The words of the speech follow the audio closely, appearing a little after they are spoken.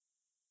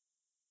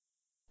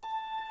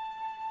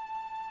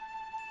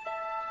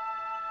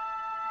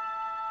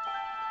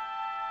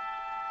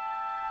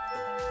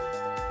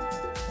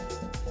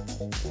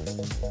Hello,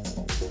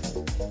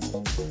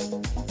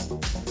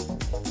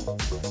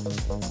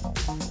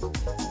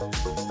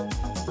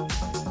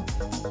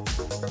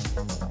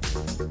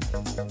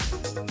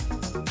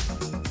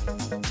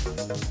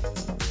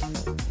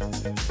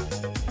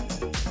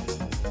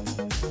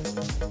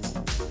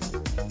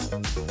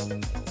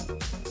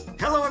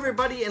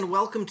 everybody, and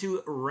welcome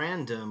to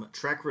Random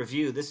Trek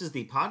Review. This is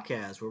the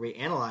podcast where we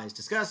analyze,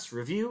 discuss,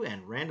 review,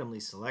 and randomly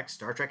select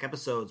Star Trek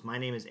episodes. My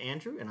name is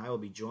Andrew, and I will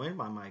be joined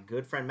by my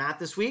good friend Matt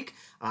this week.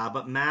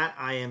 But Matt,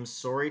 I am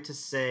sorry to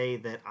say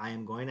that I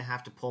am going to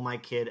have to pull my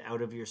kid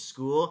out of your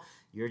school.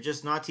 You're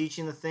just not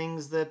teaching the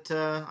things that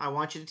I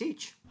want you to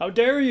teach. How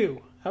dare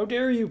you? How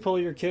dare you pull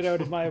your kid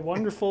out of my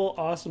wonderful,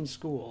 awesome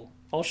school?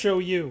 I'll show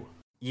you.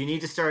 You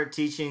need to start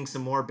teaching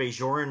some more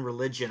Bajoran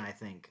religion, I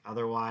think.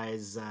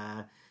 Otherwise,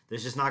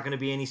 there's just not going to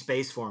be any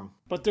space for them.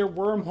 But they're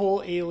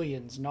wormhole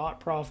aliens, not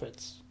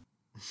prophets.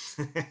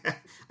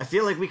 I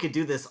feel like we could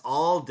do this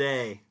all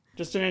day.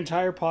 Just an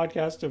entire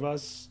podcast of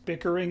us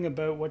bickering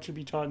about what should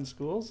be taught in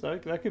schools.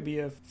 That could be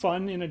a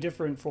fun in a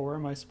different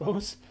form, I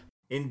suppose.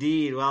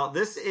 Indeed. Well,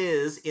 this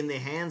is In the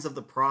Hands of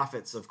the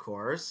Prophets, of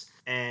course.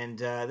 And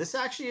this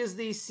actually is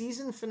the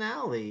season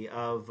finale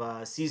of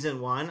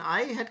season 1.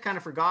 I had kind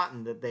of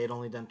forgotten that they had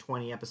only done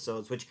 20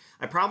 episodes, which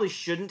I probably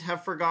shouldn't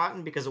have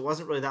forgotten because it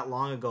wasn't really that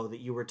long ago that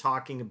you were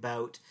talking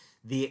about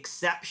the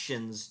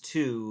exceptions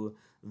to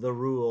the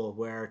rule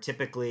where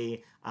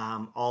typically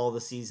all the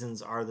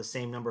seasons are the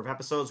same number of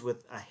episodes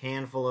with a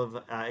handful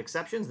of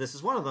exceptions. This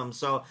is one of them.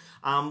 So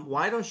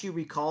why don't you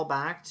recall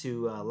back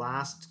to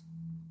last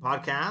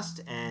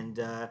podcast and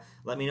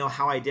let me know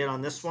how I did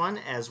on this one,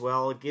 as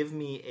well give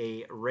me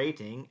a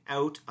rating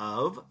out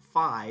of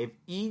 5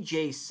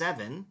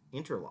 EJ7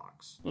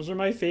 interlocks. Those are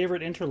my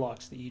favorite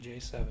interlocks, the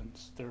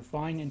EJ7s. They're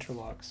fine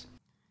interlocks.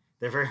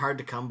 They're very hard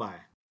to come by.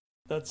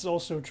 That's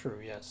also true,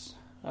 yes.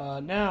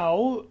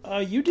 Now,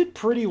 you did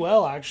pretty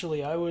well,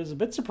 actually. I was a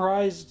bit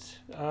surprised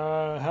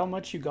how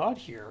much you got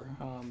here.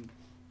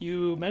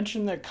 You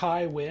mentioned that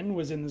Kai Wynn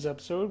was in this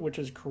episode, which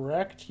is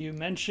correct. You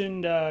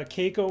mentioned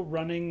Keiko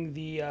running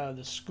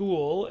the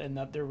school and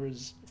that there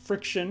was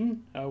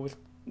friction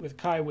with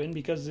Kai Wynn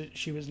because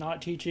she was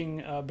not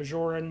teaching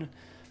Bajoran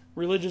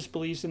religious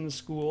beliefs in the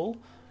school.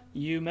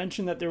 You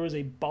mentioned that there was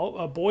a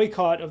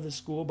boycott of the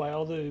school by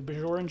all the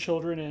Bajoran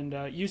children,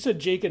 and you said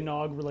Jake and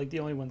Nog were like the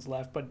only ones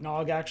left, but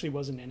Nog actually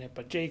wasn't in it.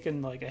 But Jake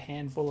and like a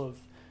handful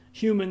of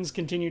humans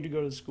continued to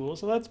go to the school,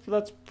 so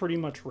that's pretty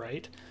much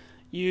right.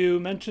 You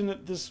mentioned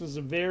that this was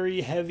a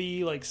very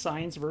heavy, like,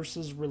 science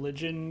versus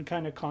religion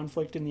kind of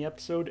conflict in the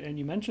episode, and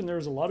you mentioned there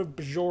was a lot of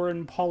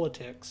Bajoran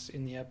politics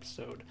in the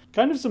episode.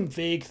 Kind of some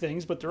vague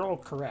things, but they're all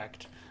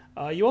correct.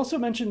 You also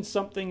mentioned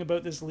something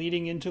about this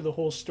leading into the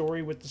whole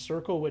story with the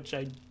Circle, which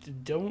I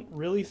don't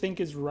really think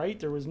is right.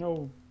 There was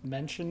no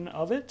mention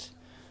of it,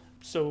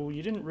 so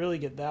you didn't really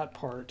get that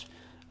part.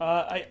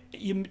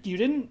 You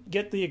didn't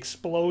get the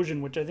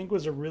explosion, which I think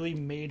was a really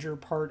major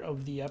part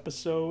of the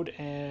episode,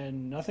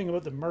 and nothing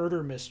about the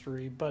murder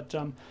mystery, but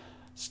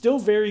still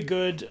very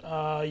good.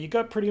 You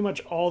got pretty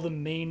much all the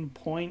main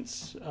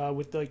points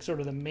with like sort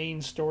of the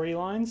main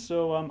storylines.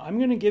 So I'm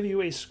going to give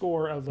you a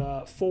score of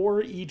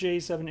 4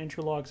 EJ7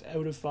 interlocks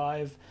out of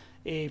 5.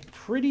 A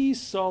pretty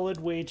solid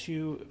way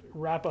to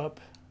wrap up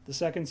the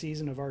second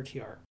season of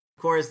RTR.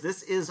 Of course,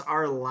 this is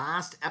our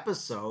last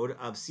episode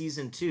of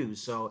Season 2,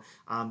 so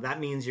that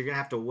means you're going to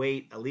have to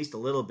wait at least a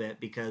little bit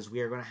because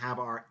we are going to have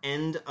our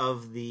end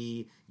of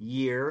the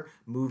year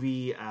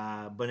movie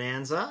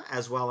bonanza,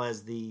 as well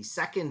as the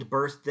second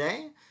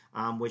birthday,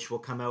 which will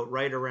come out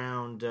right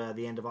around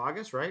the end of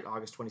August, right?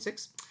 August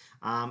 26th.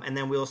 And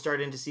then we'll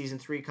start into Season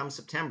 3 come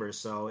September,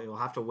 so it will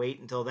have to wait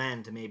until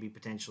then to maybe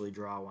potentially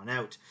draw one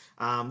out.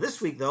 This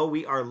week, though,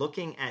 we are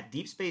looking at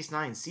Deep Space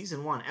Nine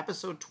Season 1,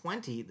 Episode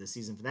 20, the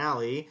season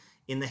finale,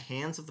 In the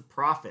Hands of the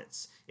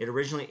Prophets. It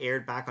originally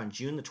aired back on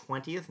June the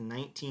 20th,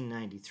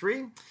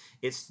 1993.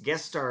 It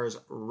guest stars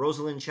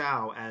Rosalind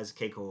Chow as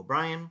Keiko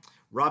O'Brien,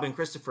 Robin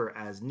Christopher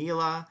as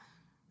Neela,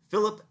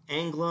 Philip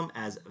Anglim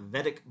as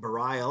Vedic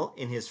Bareil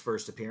in his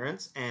first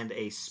appearance, and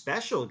a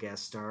special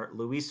guest star,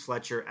 Louise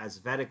Fletcher as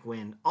Vedic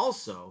Wynn,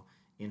 also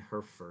in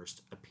her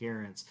first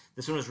appearance.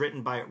 This one was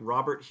written by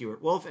Robert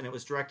Hewitt Wolf, and it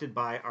was directed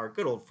by our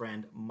good old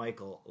friend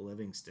Michael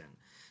Livingston.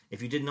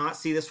 If you did not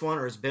see this one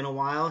or it's been a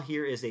while,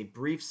 here is a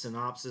brief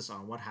synopsis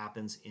on what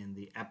happens in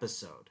the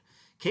episode.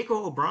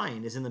 Keiko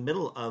O'Brien is in the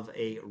middle of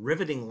a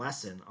riveting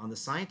lesson on the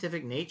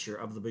scientific nature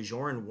of the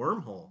Bajoran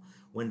wormhole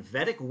when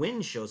Vedic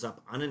Wynn shows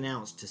up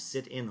unannounced to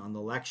sit in on the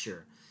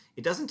lecture.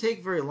 It doesn't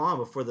take very long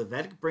before the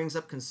Vedic brings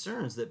up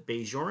concerns that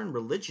Bajoran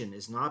religion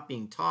is not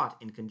being taught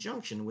in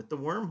conjunction with the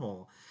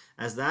wormhole,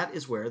 as that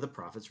is where the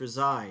prophets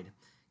reside.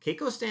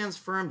 Keiko stands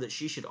firm that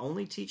she should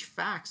only teach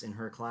facts in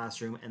her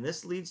classroom, and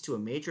this leads to a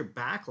major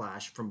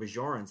backlash from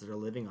Bajorans that are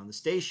living on the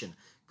station,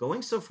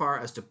 going so far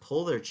as to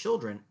pull their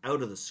children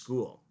out of the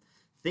school.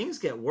 Things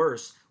get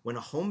worse when a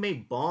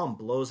homemade bomb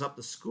blows up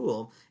the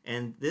school,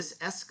 and this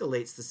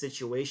escalates the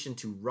situation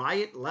to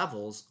riot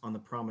levels on the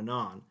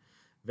promenade.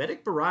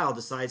 Vedic Bareil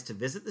decides to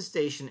visit the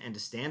station and to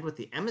stand with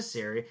the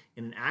emissary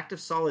in an act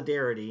of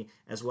solidarity,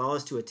 as well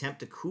as to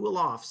attempt to cool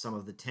off some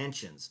of the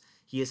tensions.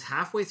 He is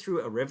halfway through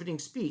a riveting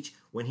speech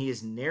when he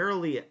is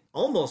narrowly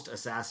almost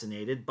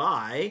assassinated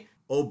by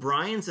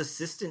O'Brien's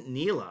assistant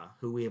Neela,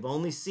 who we have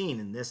only seen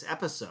in this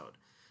episode.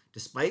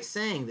 Despite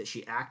saying that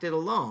she acted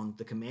alone,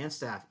 the command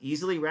staff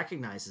easily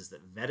recognizes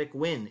that Vedic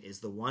Wynn is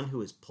the one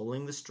who is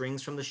pulling the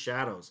strings from the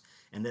shadows,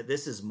 and that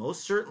this is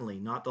most certainly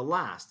not the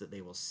last that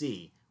they will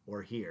see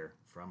or hear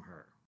from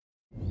her.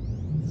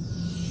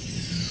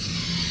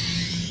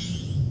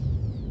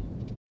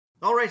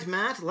 All right,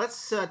 Matt,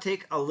 let's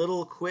take a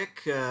little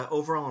quick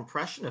overall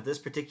impression of this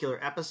particular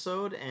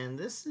episode, and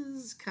this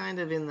is kind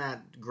of in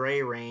that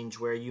gray range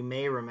where you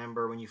may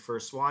remember when you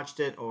first watched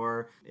it,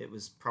 or it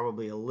was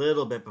probably a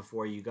little bit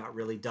before you got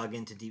really dug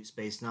into Deep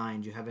Space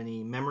Nine. Do you have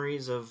any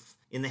memories of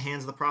In the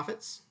Hands of the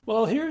Prophets?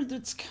 Well,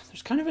 there's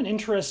kind of an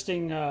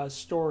interesting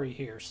story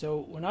here.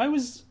 So when I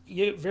was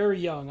very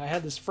young, I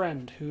had this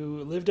friend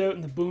who lived out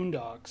in the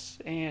boondocks,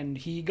 and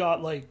he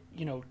got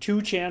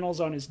 2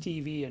 channels on his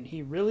TV, and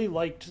he really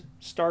liked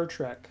Star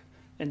Trek.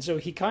 And so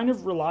he kind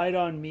of relied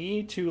on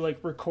me to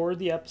record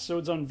the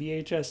episodes on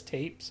VHS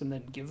tapes and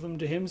then give them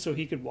to him so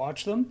he could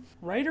watch them.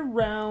 Right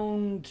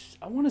around,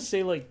 I want to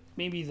say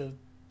maybe the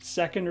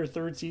second or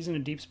third season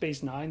of Deep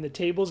Space Nine, the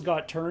tables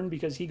got turned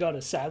because he got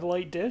a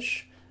satellite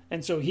dish,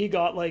 and so he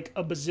got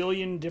a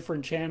bazillion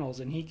different channels,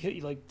 and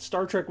he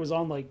Star Trek was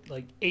on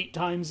 8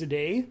 times a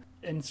day,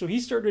 and so he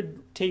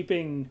started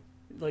taping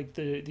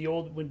the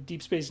old when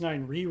Deep Space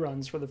Nine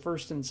reruns for the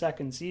first and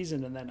second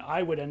season, and then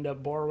I would end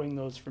up borrowing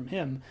those from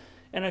him.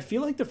 And I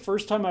feel like the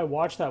first time I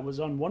watched that was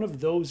on one of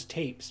those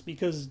tapes,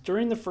 because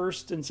during the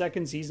first and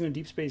second season of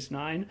Deep Space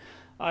Nine,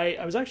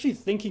 I was actually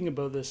thinking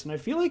about this, and I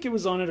feel like it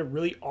was on at a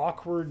really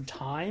awkward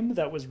time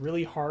that was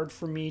really hard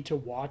for me to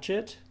watch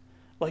it,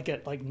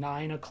 at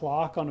 9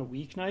 o'clock on a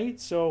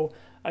weeknight. So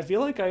I feel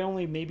like I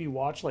only maybe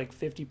watched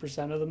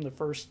 50% of them the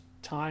first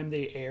time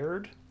they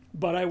aired.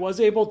 But I was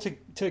able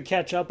to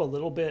catch up a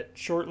little bit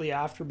shortly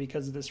after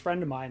because this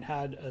friend of mine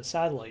had a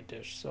satellite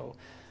dish. So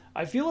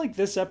I feel like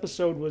this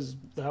episode was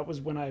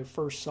when I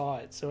first saw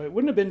it. So it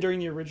wouldn't have been during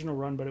the original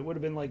run, but it would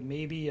have been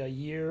maybe a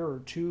year or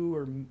 2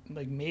 or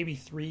maybe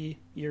 3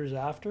 years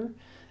after.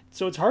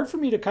 So it's hard for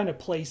me to kind of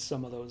place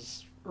some of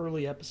those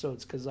early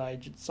episodes because I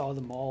just saw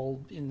them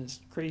all in this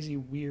crazy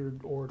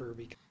weird order.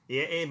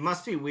 Yeah, it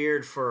must be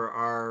weird for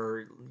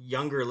our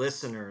younger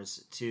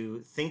listeners to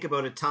think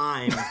about a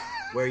time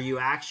where you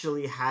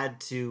actually had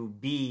to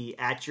be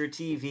at your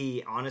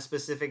TV on a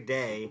specific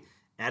day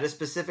at a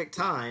specific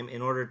time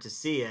in order to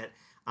see it.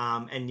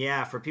 And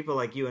yeah, for people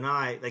like you and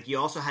I, you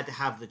also had to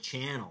have the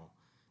channel,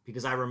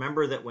 because I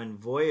remember that when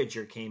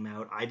Voyager came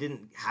out, I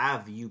didn't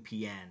have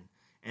UPN.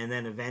 And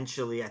then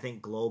eventually, I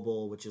think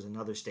Global, which is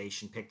another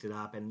station, picked it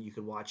up, and you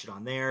could watch it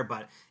on there,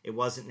 but it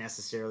wasn't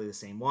necessarily the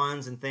same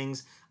ones and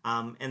things.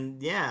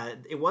 And yeah,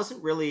 it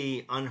wasn't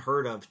really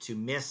unheard of to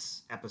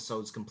miss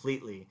episodes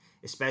completely,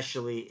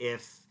 especially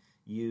if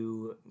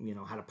you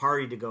had a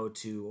party to go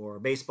to or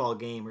a baseball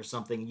game or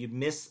something. You'd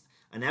miss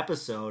an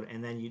episode,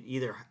 and then you'd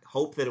either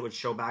hope that it would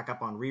show back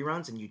up on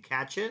reruns and you'd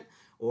catch it,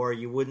 or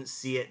you wouldn't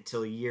see it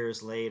till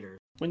years later.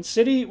 When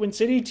City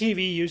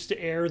TV used to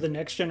air the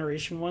Next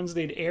Generation ones,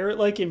 they'd air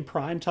it in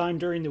prime time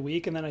during the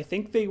week, and then I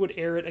think they would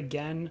air it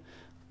again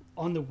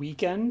on the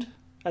weekend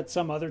at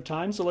some other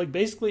time. So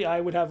basically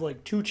I would have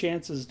 2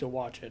 chances to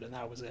watch it, and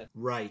that was it.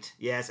 Right.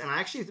 Yes. And I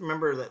actually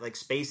remember that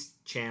Space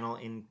Channel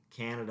in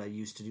Canada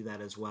used to do that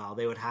as well.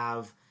 They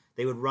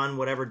would run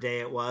whatever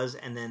day it was,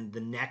 and then the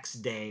next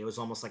day it was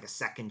almost like a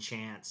second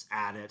chance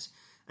at it.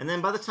 And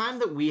then by the time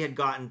that we had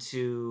gotten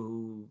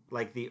to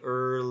the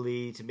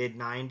early to mid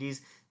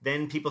 90s,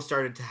 then people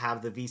started to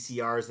have the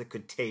VCRs that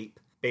could tape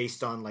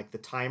based on the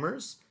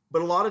timers.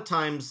 But a lot of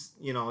times,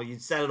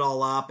 you'd set it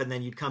all up and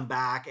then you'd come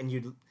back and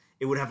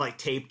it would have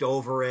taped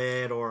over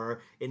it,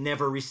 or it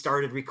never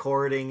restarted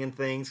recording and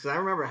things. Because I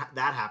remember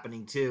that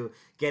happening too.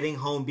 Getting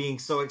home, being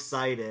so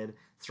excited,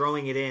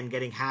 throwing it in,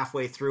 getting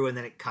halfway through and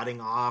then it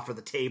cutting off, or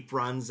the tape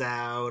runs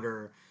out,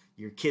 or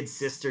your kid's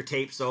sister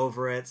tapes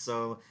over it.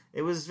 So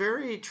it was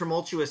very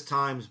tumultuous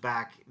times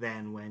back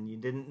then when you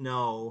didn't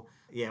know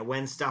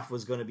when stuff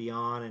was going to be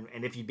on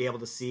and if you'd be able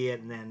to see it.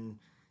 And then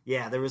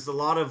there was a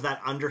lot of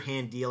that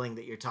underhand dealing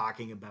that you're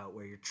talking about,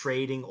 where you're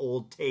trading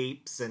old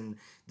tapes, and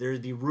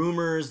there'd be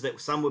rumors that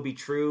some would be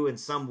true and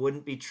some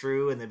wouldn't be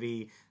true, and there'd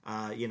be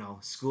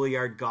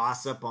schoolyard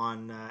gossip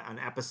on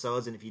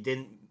episodes, and if you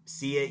didn't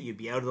see it, you'd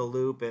be out of the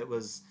loop. It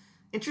was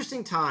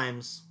interesting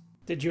times.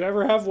 Did you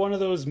ever have one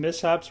of those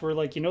mishaps where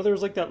there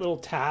was that little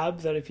tab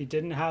that if you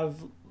didn't have,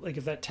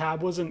 if that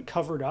tab wasn't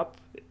covered up,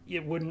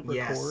 it wouldn't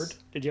record? Yes.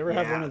 Did you ever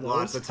have one of those?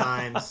 Lots of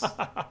times.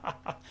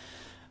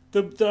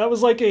 That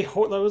was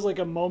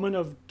a moment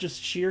of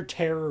just sheer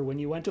terror when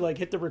you went to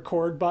hit the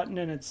record button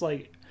and it's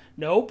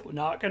nope,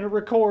 not going to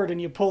record,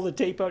 and you pull the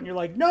tape out and you're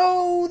like,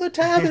 no, the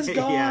tab is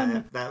gone.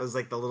 Yeah, that was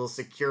the little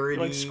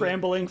security.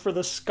 Scrambling for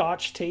the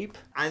Scotch tape.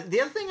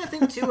 The other thing I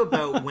think too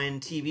about when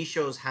TV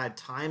shows had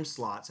time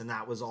slots and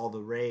that was all the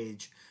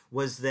rage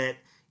was that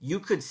you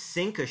could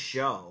sync a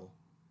show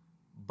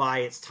by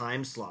its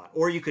time slot,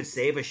 or you could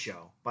save a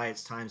show by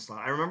its time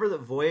slot. I remember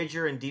that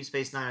Voyager and Deep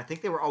Space Nine, I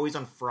think they were always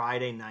on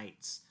Friday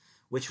nights,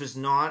 which was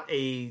not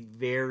a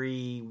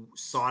very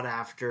sought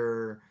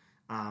after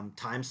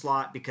time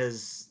slot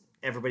because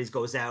everybody's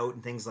goes out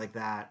and things like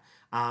that.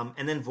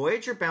 And then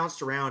Voyager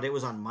bounced around. It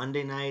was on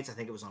Monday nights. I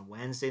think it was on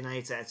Wednesday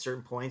nights at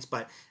certain points,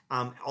 but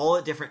all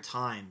at different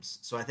times.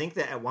 So I think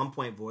that at one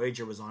point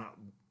Voyager was on at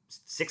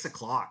 6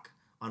 o'clock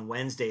on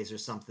Wednesdays or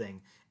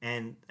something.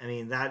 And I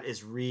mean, that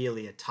is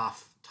really a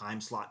tough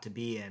time slot to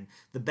be in.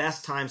 The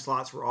best time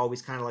slots were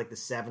always kind of like the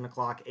 7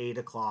 o'clock, 8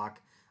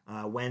 o'clock,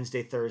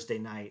 Wednesday, Thursday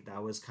night.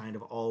 That was kind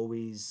of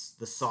always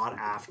the sought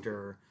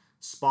after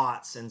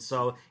spots. And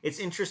so it's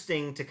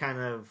interesting to kind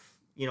of,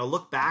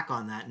 look back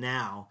on that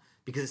now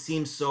because it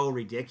seems so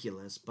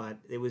ridiculous, but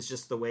it was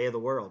just the way of the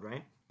world,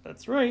 right?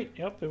 That's right.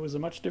 Yep. It was a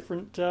much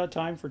different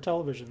time for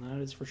television.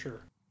 That is for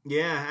sure.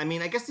 Yeah, I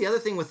mean, I guess the other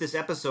thing with this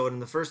episode, and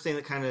the first thing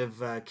that kind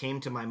of came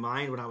to my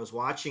mind when I was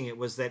watching it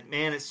was that,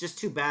 man, it's just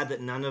too bad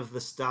that none of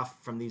the stuff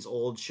from these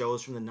old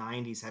shows from the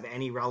 90s have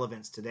any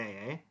relevance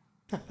today,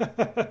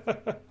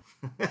 eh?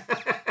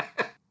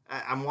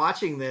 I'm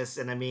watching this,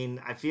 and I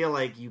mean, I feel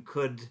like you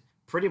could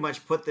pretty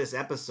much put this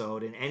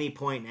episode in any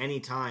point, any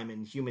time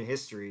in human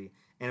history,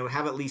 and it would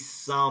have at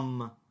least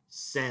some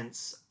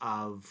sense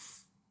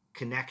of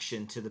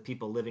connection to the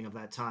people living of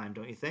that time,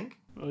 don't you think?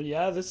 Well,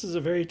 yeah, this is a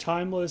very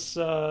timeless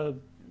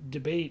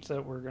debate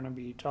that we're going to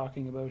be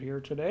talking about here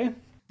today.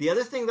 The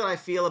other thing that I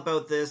feel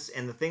about this,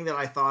 and the thing that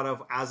I thought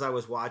of as I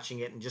was watching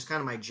it, and just kind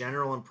of my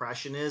general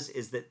impression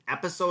is that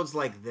episodes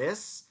like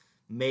this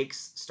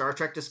makes Star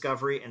Trek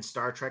Discovery and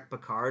Star Trek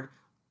Picard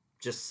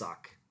just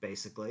suck,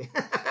 basically.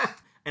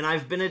 And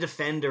I've been a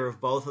defender of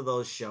both of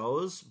those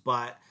shows,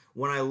 but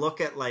when I look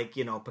at, like,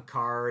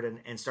 Picard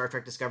and Star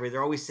Trek Discovery,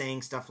 they're always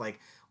saying stuff like,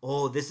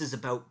 oh, this is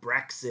about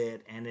Brexit,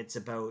 and it's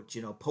about,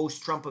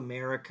 post-Trump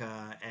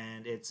America,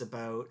 and it's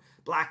about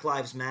Black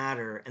Lives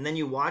Matter. And then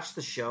you watch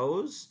the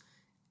shows,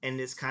 and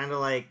it's kind of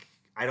like,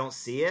 I don't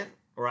see it,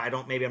 or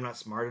maybe I'm not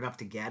smart enough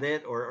to get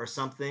it, or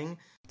something.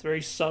 It's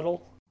very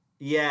subtle.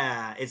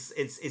 Yeah,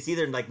 it's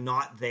either, like,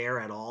 not there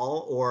at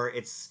all, or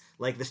it's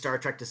like the Star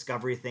Trek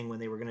Discovery thing when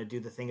they were going to do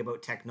the thing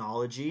about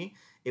technology.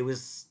 It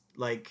was,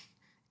 like,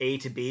 A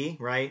to B,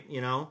 right?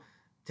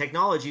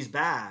 Technology's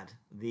bad.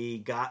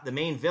 The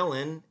main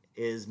villain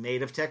is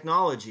made of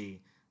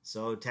technology,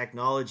 so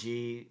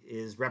technology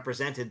is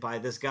represented by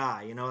this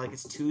guy. Like,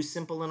 it's too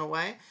simple in a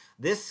way.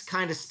 This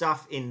kind of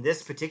stuff in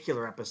this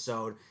particular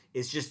episode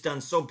is just done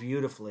so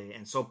beautifully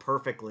and so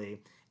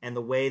perfectly, and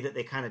the way that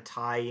they kind of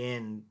tie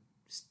in,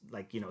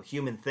 like,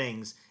 human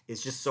things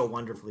is just so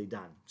wonderfully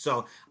done.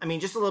 So, I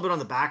mean, just a little bit on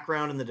the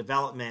background and the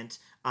development.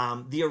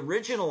 The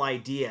original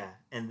idea,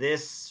 and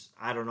this,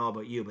 I don't know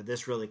about you, but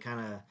this really kind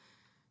of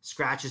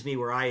scratches me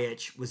where I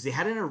itch, was they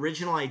had an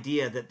original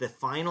idea that the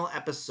final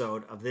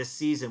episode of this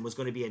season was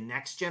going to be a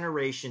Next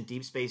Generation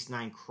Deep Space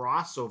Nine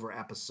crossover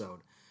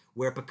episode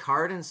where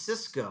Picard and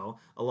Sisko,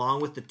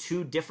 along with the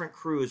two different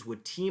crews,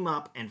 would team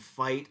up and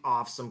fight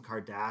off some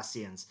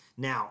Cardassians.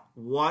 Now,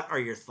 what are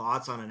your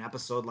thoughts on an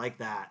episode like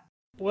that?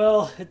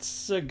 Well,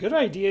 it's a good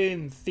idea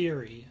in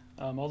theory,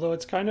 although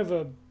it's kind of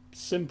a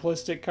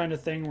simplistic kind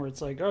of thing where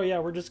it's like, oh yeah,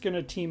 we're just going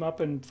to team up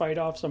and fight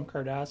off some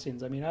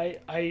Cardassians. I mean,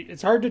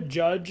 it's hard to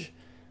judge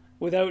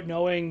without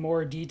knowing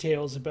more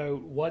details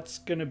about what's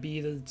going to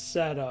be the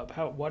setup.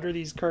 What are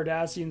these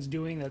Cardassians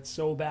doing that's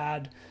so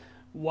bad?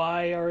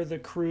 Why are the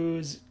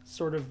crews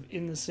sort of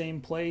in the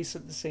same place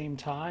at the same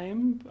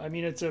time? I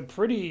mean, it's a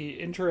pretty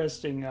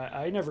interesting...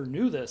 I never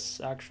knew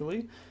this,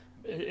 actually.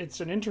 It's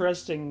an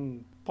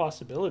interesting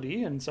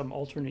possibility in some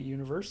alternate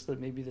universe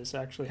that maybe this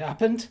actually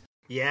happened.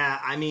 Yeah,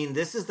 I mean,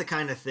 this is the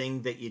kind of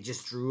thing that you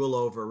just drool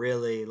over,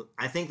 really.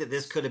 I think that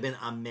this could have been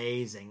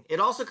amazing.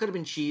 It also could have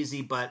been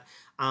cheesy, but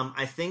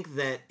I think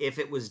that if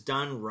it was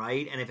done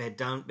right, and if it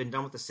had been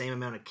done with the same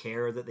amount of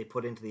care that they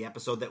put into the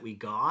episode that we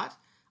got,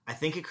 I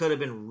think it could have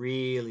been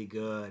really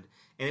good.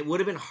 And it would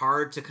have been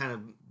hard to kind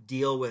of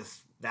deal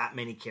with that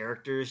many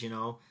characters,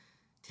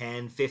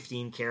 10,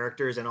 15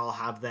 characters, and all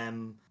have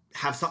them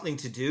have something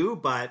to do,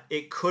 but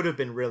it could have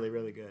been really,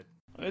 really good.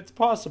 It's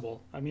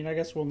possible. I mean, I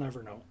guess we'll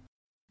never know.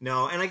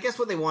 No, and I guess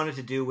what they wanted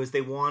to do was they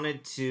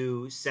wanted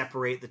to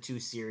separate the two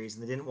series,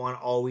 and they didn't want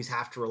to always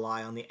have to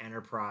rely on the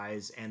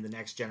Enterprise and the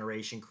Next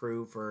Generation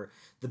crew for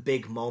the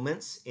big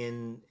moments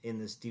in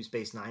this Deep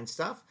Space Nine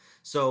stuff.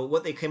 So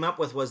what they came up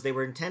with was they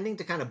were intending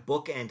to kind of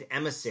bookend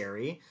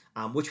Emissary,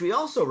 which we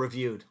also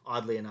reviewed,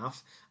 oddly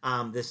enough,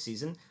 this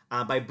season,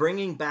 by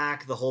bringing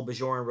back the whole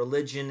Bajoran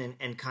religion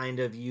and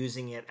kind of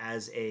using it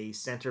as a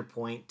center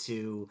point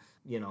to,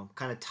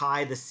 kind of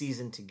tie the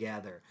season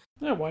together.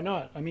 Yeah, why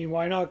not? I mean,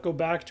 why not go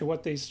back to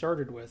what they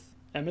started with?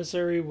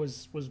 Emissary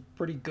was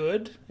pretty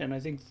good, and I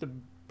think the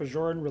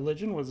Bajoran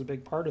religion was a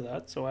big part of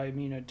that. So, I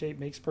mean, it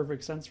makes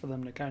perfect sense for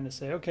them to kind of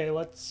say, okay,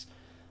 let's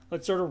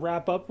sort of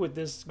wrap up with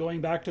this,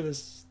 going back to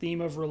this theme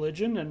of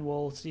religion, and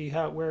we'll see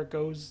where it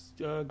goes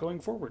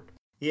going forward.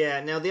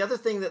 Yeah, now the other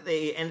thing that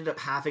they ended up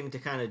having to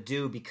kind of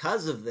do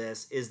because of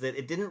this is that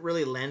it didn't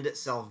really lend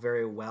itself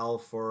very well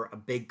for a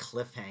big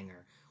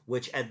cliffhanger,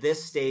 which at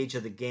this stage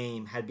of the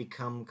game had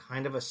become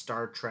kind of a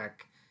Star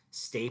Trek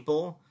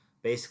staple.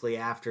 Basically,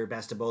 after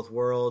Best of Both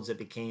Worlds, it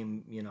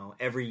became,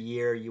 every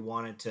year you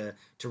wanted to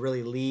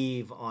really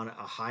leave on a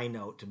high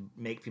note to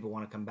make people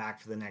want to come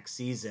back for the next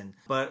season.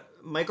 But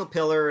Michael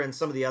Piller and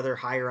some of the other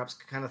higher-ups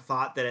kind of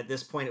thought that at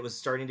this point it was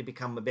starting to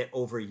become a bit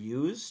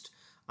overused.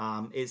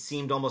 It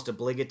seemed almost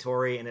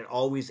obligatory, and it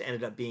always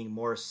ended up being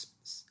more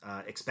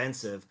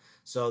expensive.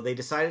 So they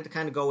decided to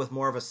kind of go with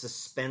more of a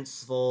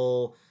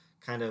suspenseful,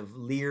 kind of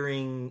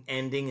leering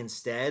ending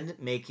instead,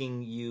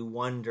 making you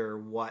wonder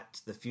what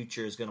the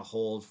future is going to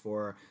hold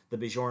for the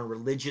Bajoran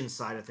religion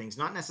side of things.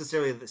 Not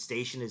necessarily that the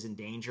station is in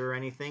danger or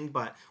anything,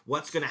 but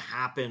what's going to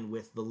happen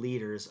with the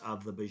leaders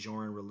of the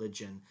Bajoran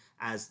religion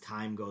as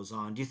time goes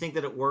on. Do you think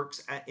that it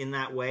works in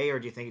that way, or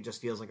do you think it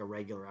just feels like a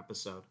regular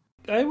episode?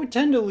 I would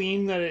tend to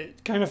lean that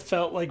it kind of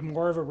felt like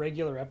more of a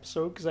regular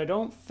episode, because I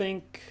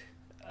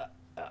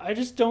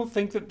just don't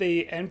think that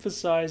they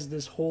emphasized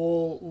this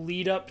whole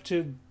lead up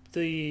to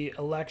the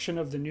election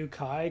of the new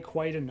Kai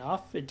quite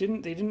enough. They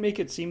didn't make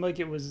it seem like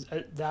it was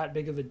that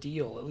big of a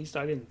deal. At least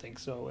I didn't think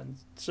so. And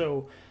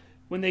so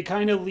when they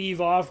kind of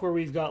leave off where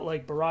we've got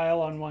like Bareil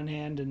on one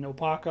hand and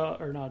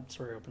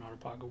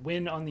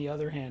Wynn on the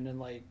other hand, and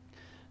like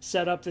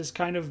set up this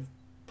kind of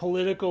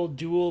political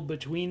duel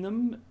between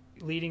them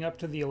leading up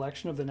to the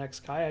election of the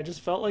next Kai, I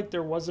just felt like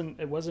it wasn't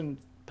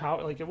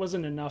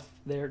enough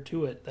there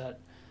to it that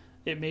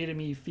it made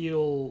me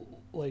feel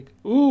like,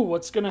 ooh,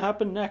 what's going to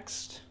happen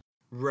next?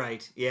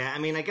 Right. Yeah. I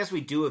mean, I guess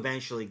we do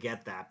eventually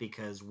get that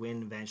because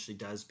Wynn eventually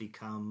does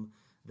become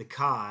the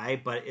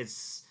Kai, but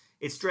it's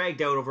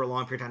dragged out over a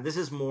long period of time. This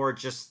is more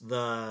just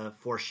the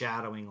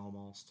foreshadowing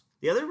almost.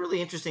 The other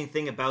really interesting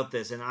thing about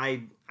this, and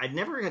I'd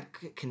never had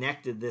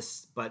connected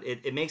this, but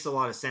it makes a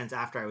lot of sense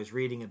after I was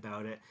reading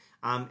about it,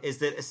 is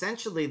that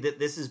essentially that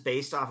this is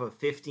based off of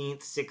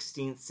 15th,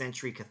 16th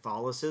century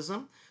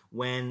Catholicism,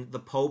 when the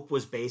Pope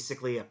was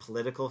basically a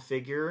political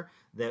figure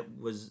that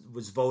was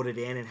voted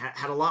in and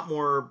had a lot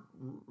more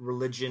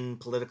religion,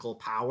 political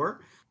power.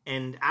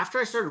 And after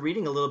I started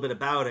reading a little bit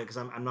about it, because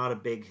I'm not a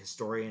big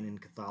historian in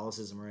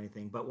Catholicism or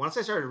anything, but once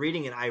I started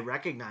reading it, I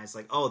recognized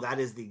like, oh, that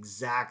is the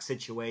exact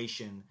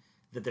situation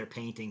that they're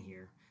painting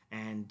here.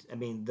 And I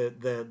mean,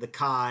 the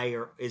Kai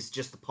is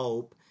just the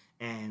Pope,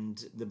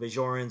 and the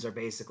Bajorans are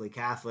basically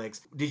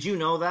Catholics. Did you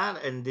know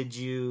that? And did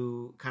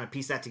you kind of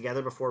piece that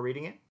together before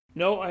reading it?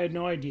 No, I had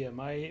no idea.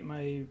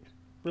 My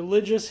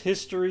religious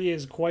history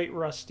is quite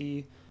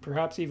rusty,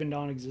 perhaps even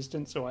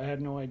non-existent, so I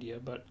had no idea.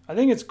 But I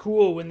think it's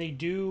cool when they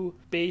do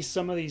base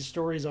some of these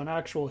stories on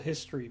actual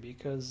history,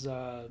 because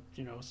the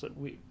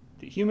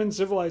human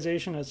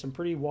civilization has some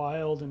pretty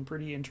wild and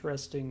pretty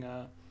interesting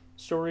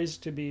stories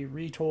to be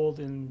retold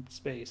in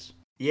space.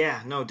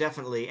 Yeah, no,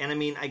 definitely. And I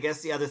mean, I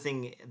guess the other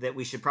thing that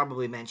we should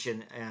probably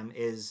mention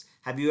is,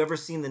 have you ever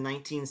seen the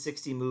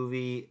 1960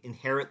 movie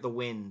Inherit the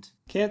Wind?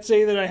 Can't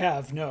say that I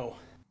have, no.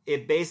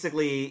 It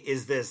basically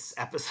is this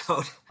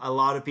episode. A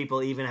lot of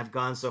people even have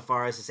gone so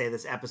far as to say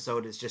this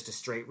episode is just a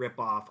straight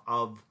ripoff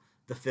of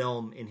the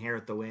film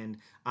Inherit the Wind.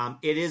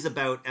 It is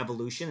about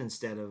evolution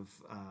instead of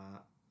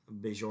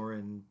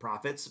Bajoran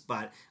prophets,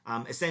 but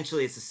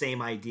essentially it's the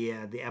same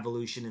idea, the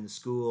evolution in the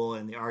school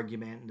and the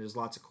argument, and there's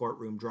lots of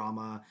courtroom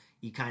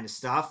drama-y kind of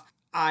stuff.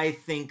 I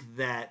think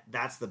that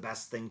that's the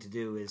best thing to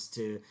do, is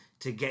to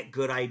get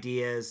good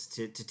ideas,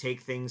 to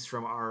take things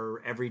from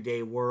our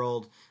everyday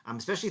world,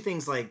 especially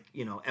things like,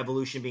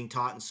 evolution being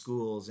taught in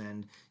schools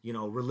and,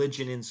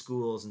 religion in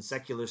schools and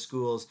secular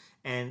schools.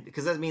 And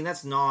because I mean,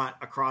 that's not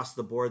across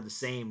the board the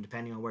same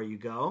depending on where you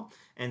go.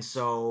 And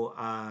so,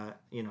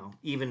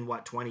 even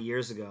 20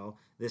 years ago,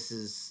 this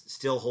is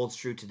still holds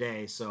true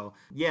today. So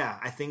yeah,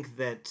 I think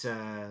that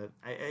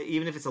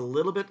even if it's a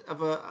little bit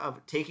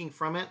of taking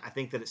from it, I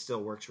think that it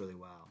still works really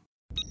well.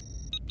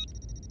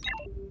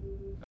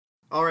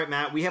 All right,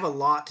 Matt, we have a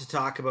lot to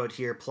talk about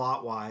here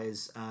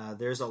plot-wise.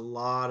 There's a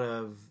lot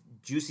of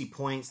juicy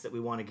points that we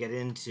want to get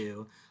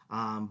into.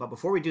 But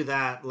before we do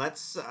that,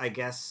 let's, I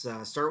guess,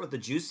 start with the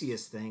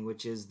juiciest thing,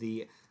 which is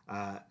the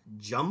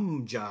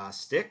Jumja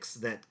sticks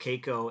that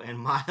Keiko and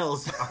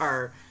Miles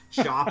are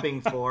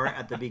shopping for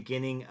at the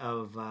beginning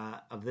of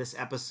this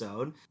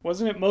episode.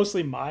 Wasn't it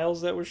mostly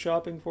Miles that was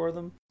shopping for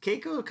them?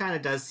 Keiko kind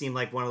of does seem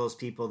like one of those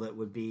people that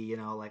would be,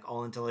 like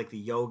all into like the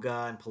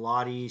yoga and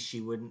Pilates.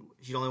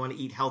 She'd only want to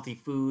eat healthy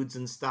foods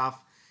and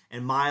stuff.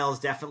 And Miles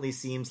definitely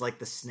seems like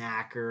the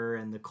snacker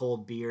and the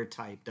cold beer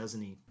type,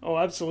 doesn't he? Oh,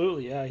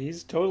 absolutely, yeah.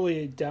 He's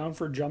totally down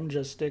for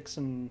Jumja sticks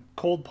and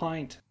cold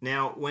pint.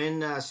 Now,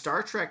 when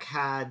Star Trek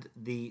had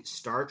the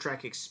Star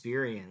Trek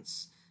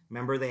experience,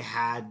 remember they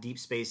had Deep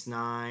Space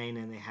Nine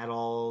and they had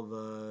all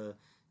the,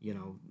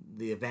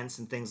 the events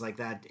and things like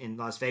that in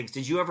Las Vegas.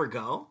 Did you ever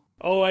go?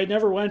 Oh, I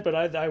never went, but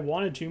I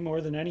wanted to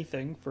more than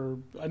anything.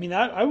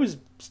 I was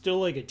still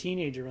like a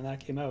teenager when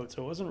that came out,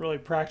 so it wasn't really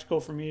practical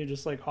for me to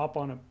just like hop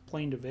on a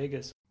plane to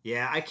Vegas.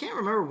 Yeah, I can't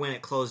remember when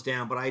it closed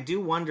down, but I do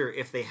wonder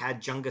if they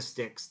had Jenga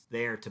sticks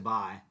there to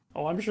buy.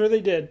 Oh, I'm sure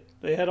they did.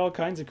 They had all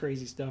kinds of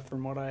crazy stuff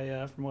from what I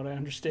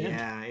understand.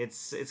 Yeah,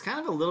 it's kind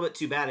of a little bit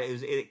too bad.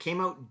 It came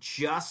out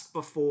just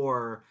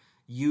before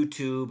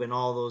YouTube and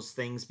all those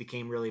things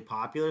became really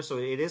popular, so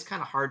it is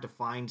kind of hard to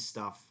find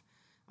stuff,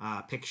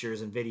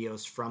 pictures and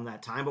videos from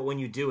that time. But when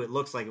you do, it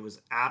looks like it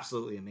was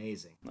absolutely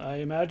amazing. I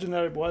imagine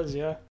that it was,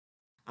 yeah.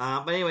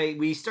 But anyway,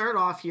 we start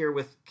off here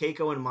with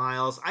Keiko and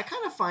Miles. I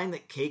kind of find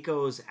that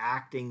Keiko's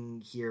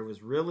acting here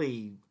was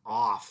really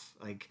off.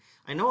 Like,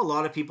 I know a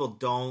lot of people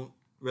don't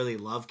really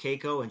love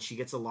Keiko, and she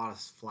gets a lot of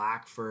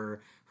flack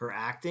for her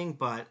acting,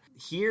 but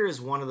here is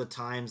one of the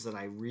times that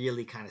I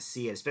really kind of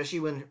see it, especially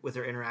with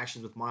her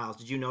interactions with Miles.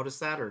 Did you notice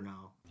that or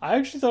no? I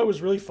actually thought it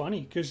was really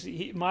funny because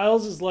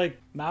Miles is like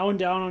mowing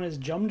down on his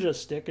Jumja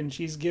stick and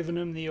she's giving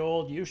him the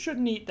old, "You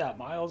shouldn't eat that,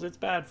 Miles, it's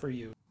bad for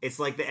you." It's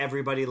like the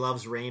Everybody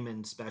Loves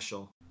Raymond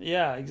special.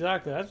 Yeah,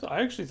 exactly.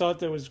 I actually thought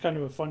that was kind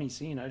of a funny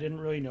scene. I didn't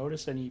really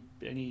notice any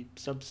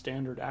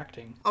substandard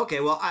acting.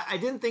 Okay, well, I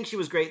didn't think she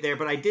was great there,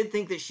 but I did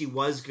think that she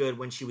was good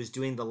when she was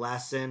doing the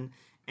lesson.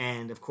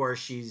 And of course,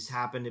 she's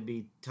happened to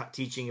be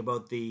teaching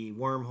about the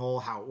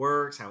wormhole, how it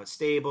works, how it's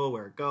stable,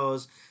 where it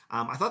goes.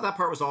 I thought that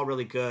part was all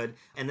really good.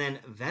 And then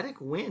Vedic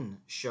Win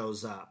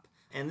shows up.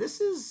 And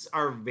this is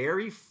our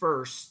very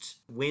first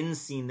Win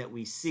scene that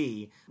we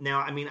see. Now,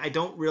 I mean, I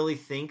don't really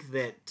think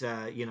that,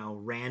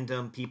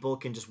 random people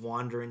can just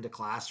wander into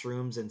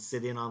classrooms and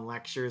sit in on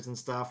lectures and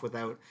stuff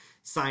without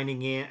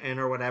signing in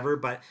or whatever.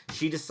 But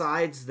she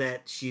decides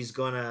that she's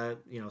going to,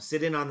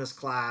 sit in on this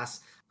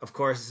class. Of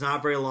course, it's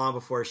not very long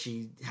before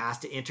she has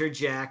to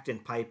interject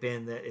and pipe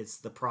in that it's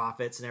the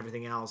prophets and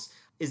everything else.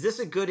 Is this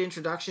a good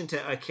introduction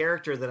to a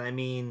character that,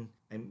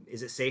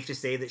 is it safe to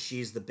say that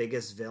she's the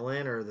biggest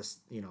villain, or this,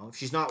 if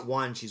she's not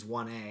one, she's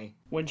 1A?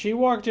 When she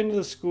walked into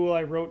the school,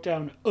 I wrote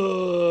down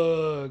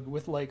 "ugh"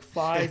 with like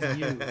 5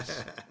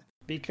 U's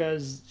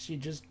because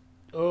she's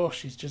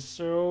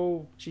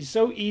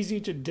so easy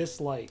to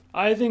dislike.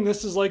 I think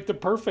this is like the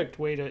perfect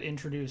way to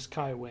introduce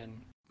Kai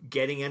Wynn.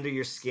 Getting under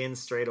your skin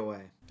straight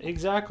away.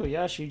 Exactly,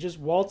 yeah. She just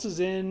waltzes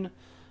in,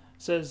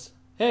 says,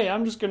 "Hey,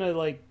 I'm just gonna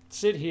like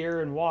sit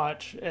here and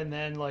watch," and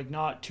then like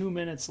not 2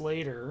 minutes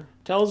later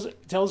tells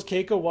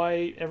Keiko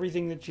why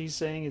everything that she's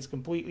saying is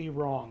completely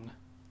wrong.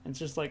 It's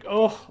just like,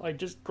 oh, it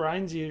just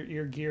grinds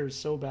your gears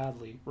so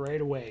badly right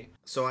away.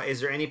 So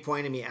is there any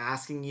point in me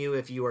asking you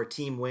if you are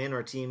Team Win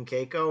or Team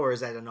Keiko, or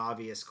is that an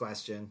obvious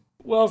question?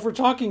 Well, if we're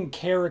talking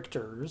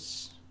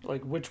characters,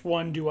 like which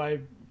one do I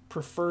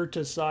prefer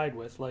to side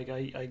with? Like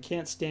I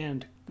can't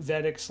stand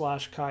Vedic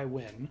 / Kai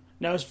Wynn.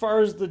 Now, as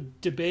far as the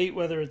debate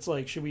whether it's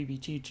like, should we be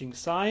teaching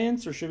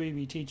science or should we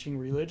be teaching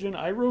religion,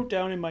 I wrote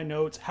down in my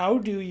notes, how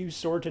do you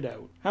sort it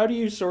out? How do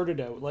you sort it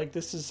out? Like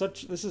this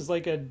is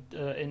like an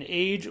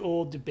age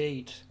old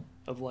debate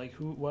of like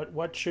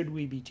what should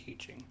we be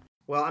teaching?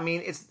 Well, I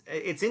mean,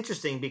 it's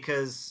interesting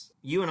because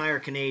you and I are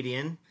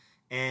Canadian,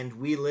 and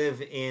we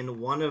live in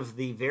one of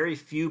the very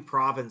few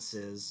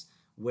provinces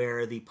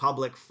where the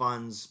public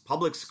funds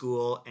public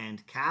school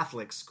and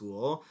Catholic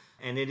school.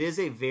 And it is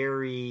a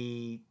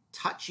very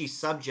touchy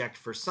subject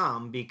for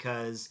some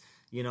because,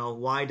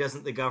 why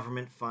doesn't the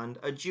government fund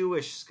a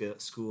Jewish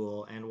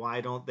school? And why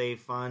don't they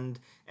fund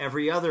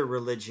every other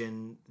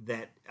religion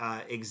that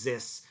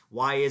exists?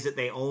 Why is it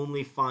they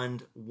only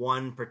fund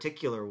one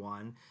particular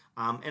one?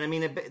 And I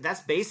mean,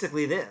 that's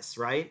basically this,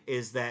 right?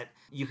 Is that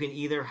you can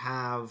either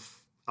have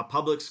a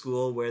public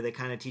school where they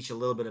kind of teach a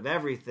little bit of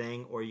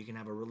everything, or you can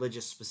have a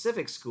religious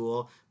specific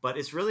school, but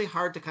it's really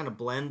hard to kind of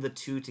blend the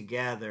two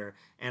together.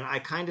 And I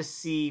kind of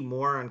see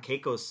more on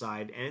Keiko's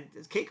side, and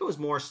Keiko is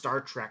more Star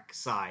Trek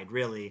side,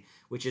 really,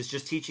 which is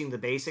just teaching the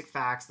basic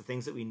facts, the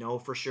things that we know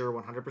for sure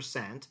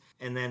 100%.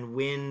 And then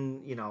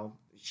when,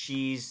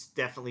 she's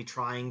definitely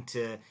trying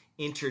to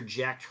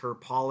interject her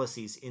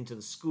policies into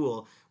the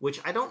school,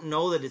 which I don't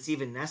know that it's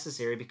even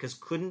necessary, because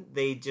couldn't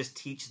they just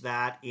teach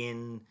that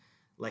in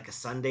like a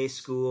Sunday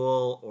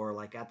school or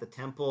like at the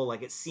temple?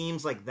 Like, it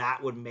seems like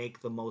that would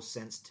make the most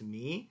sense to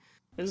me.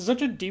 This is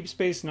such a Deep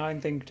Space Nine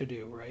thing to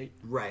do, right?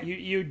 Right.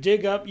 You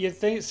dig up,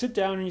 sit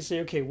down and you say,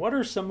 okay, what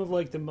are some of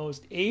like the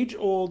most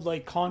age-old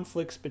like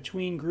conflicts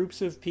between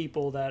groups of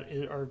people that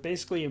are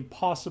basically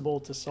impossible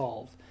to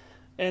solve?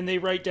 And they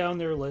write down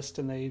their list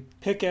and they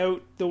pick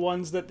out the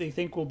ones that they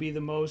think will be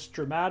the most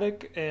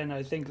dramatic, and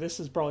I think this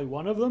is probably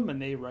one of them,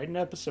 and they write an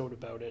episode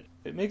about it.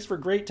 It makes for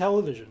great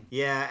television.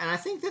 Yeah, and I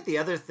think that the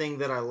other thing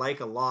that I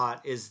like a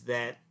lot is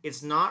that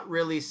it's not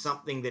really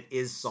something that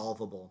is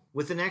solvable.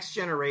 With The Next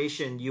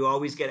Generation, you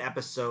always get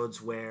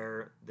episodes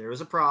where there is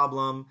a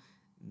problem,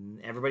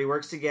 everybody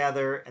works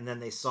together, and then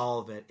they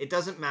solve it. It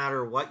doesn't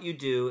matter what you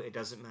do, it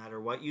doesn't matter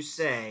what you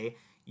say.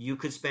 You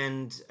could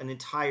spend an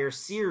entire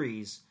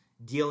series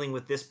dealing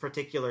with this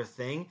particular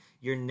thing.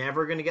 You're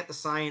never going to get the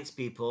science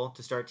people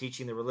to start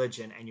teaching the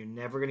religion, and you're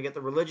never going to get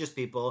the religious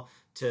people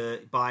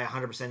to buy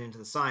 100% into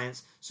the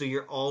science. So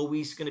you're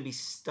always going to be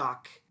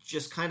stuck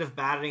just kind of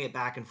battering it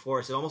back and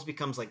forth. It almost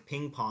becomes like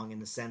ping pong in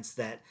the sense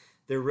that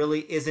there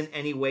really isn't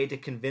any way to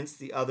convince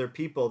the other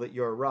people that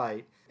you're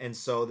right, and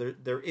so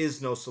there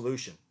is no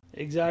solution.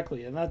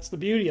 Exactly, and that's the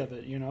beauty of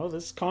it.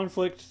 This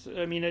conflict.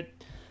 I mean,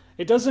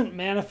 it doesn't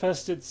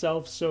manifest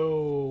itself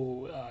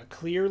so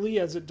clearly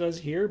as it does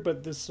here,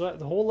 but the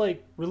whole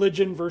like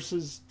religion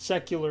versus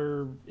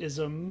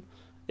secularism,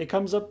 it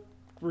comes up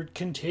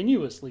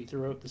continuously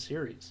throughout the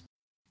series.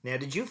 Now,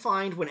 did you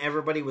find when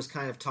everybody was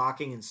kind of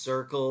talking in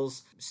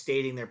circles,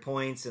 stating their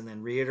points and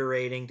then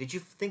reiterating, did you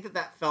think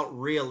that felt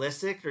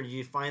realistic, or did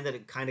you find that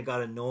it kind of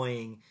got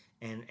annoying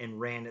and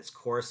ran its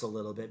course a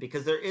little bit?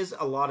 Because there is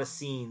a lot of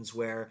scenes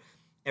where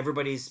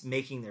everybody's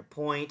making their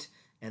point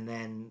and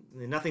then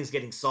nothing's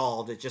getting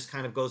solved. It just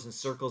kind of goes in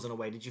circles in a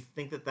way. Did you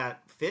think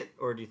that fit,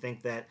 or do you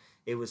think that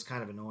it was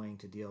kind of annoying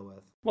to deal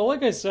with? Well,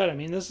 like I said, I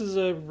mean, this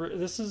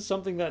is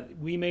something that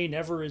we may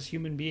never as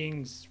human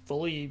beings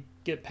fully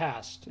get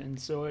past, and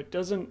so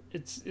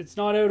it's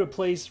not out of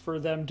place for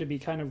them to be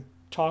kind of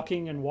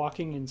talking and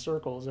walking in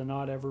circles and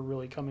not ever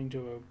really coming to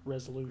a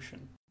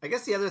resolution. I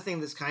guess the other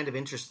thing that's kind of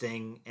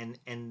interesting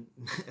and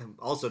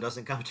also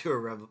doesn't come to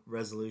a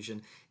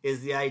resolution is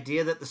the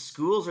idea that the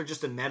schools are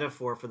just a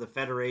metaphor for the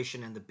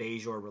Federation and the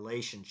Bajor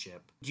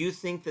relationship. Do you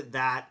think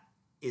that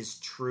is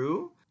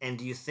true? And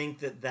do you think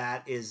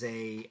that is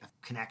a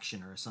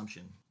connection or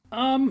assumption?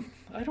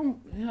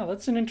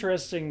 That's an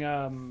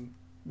interesting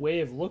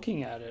way of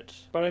looking at it.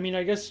 But I mean,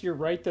 I guess you're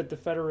right that the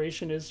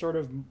Federation is sort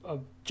of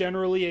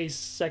generally a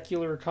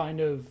secular kind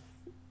of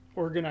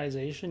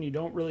organization. You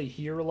don't really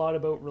hear a lot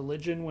about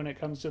religion when it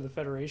comes to the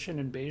Federation,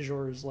 and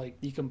Bajor is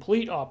like the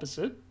complete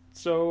opposite.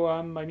 So,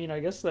 I mean, I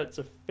guess that's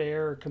a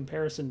fair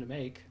comparison to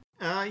make.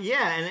 And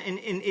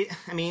it,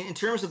 I mean, in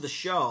terms of the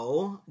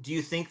show, do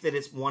you think that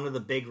it's one of the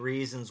big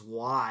reasons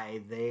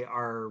why they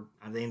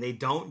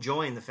don't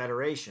join the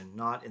Federation,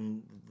 not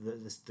in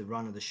the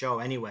run of the show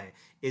anyway?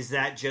 Is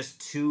that just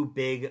too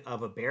big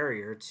of a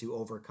barrier to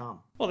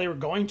overcome? Well, they were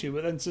going to,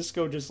 but then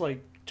Sisko just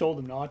like told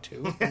them not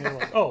to. And they're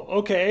like, oh,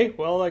 okay,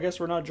 well, I guess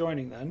we're not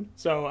joining then.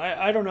 So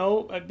I don't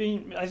know. I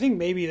mean, I think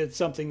maybe that's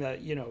something that,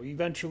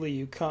 eventually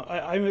you come.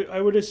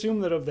 I would assume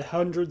that of the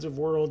hundreds of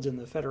worlds in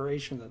the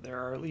Federation, that there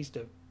are at least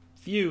a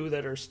few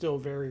that are still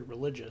very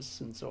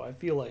religious, and so I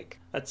feel like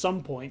at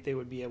some point they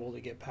would be able to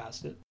get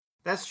past it.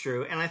 That's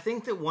true, and I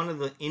think that one of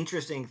the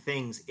interesting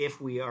things, if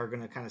we are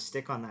going to kind of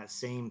stick on that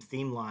same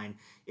theme line,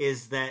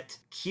 is that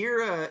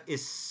Kira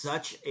is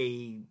such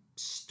a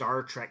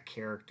Star Trek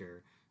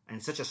character,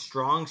 and such a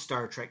strong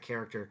Star Trek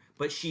character,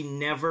 but she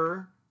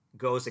never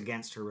goes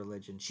against her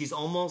religion. She's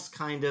almost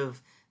kind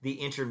of the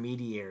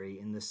intermediary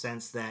in the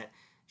sense that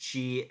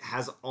she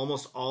has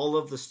almost all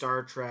of the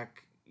Star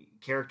Trek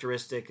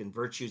characteristic and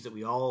virtues that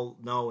we all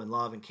know and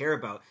love and care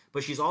about,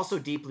 but she's also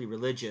deeply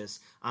religious.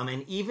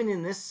 And even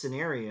in this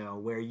scenario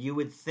where you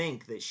would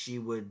think that she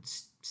would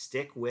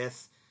stick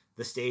with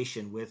the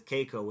station, with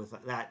Keiko, with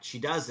that, she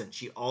doesn't.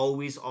 She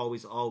always,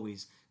 always,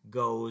 always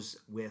goes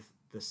with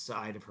the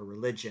side of her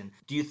religion.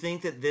 Do you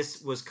think that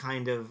this was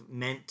kind of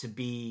meant to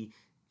be,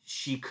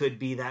 she could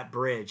be that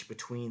bridge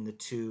between the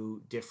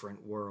two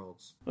different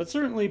worlds? Well, it's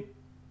certainly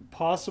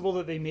possible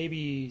that they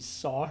maybe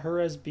saw her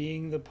as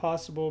being the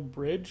possible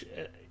bridge.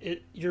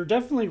 You're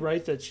definitely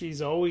right that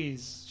she's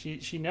always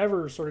she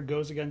never sort of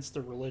goes against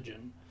the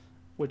religion,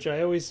 which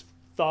I always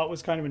thought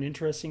was kind of an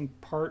interesting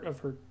part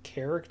of her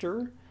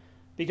character,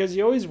 because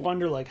you always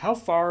wonder, like, how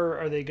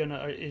far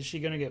is she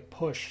gonna get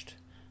pushed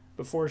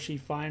before she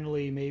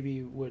finally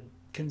maybe would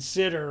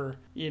consider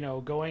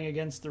going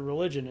against the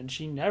religion, and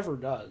she never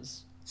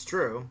does. It's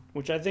true,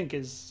 which I think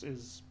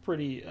is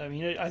pretty. I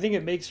mean, I think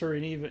it makes her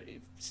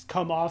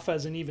come off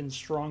as an even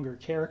stronger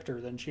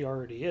character than she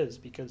already is,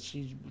 because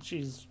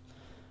she's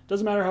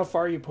doesn't matter how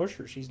far you push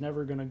her, she's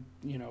never gonna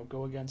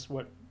go against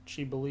what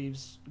she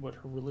believes, what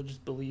her religious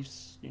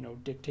beliefs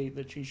dictate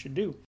that she should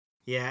do.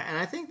 Yeah, and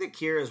I think that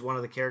Kira is one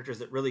of the characters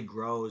that really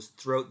grows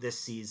throughout this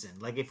season.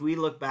 Like, if we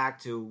look back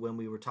to when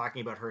we were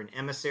talking about her in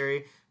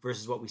Emissary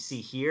versus what we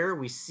see here,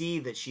 we see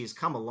that she's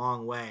come a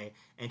long way,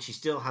 and she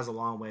still has a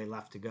long way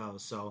left to go.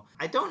 So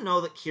I don't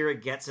know that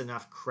Kira gets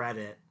enough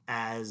credit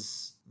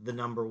as the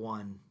number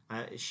one.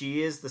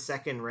 She is the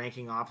second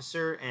ranking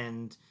officer,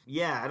 and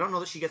yeah, I don't know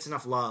that she gets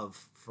enough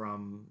love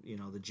from,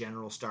 the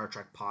general Star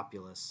Trek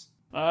populace.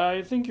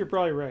 I think you're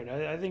probably right.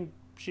 I think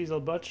she's a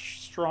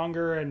much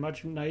stronger and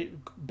much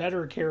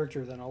better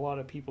character than a lot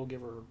of people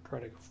give her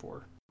credit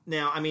for.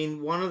 Now, I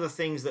mean, one of the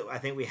things that I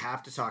think we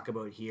have to talk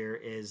about here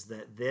is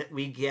that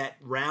we get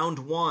round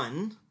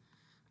one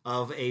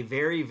of a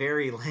very,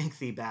 very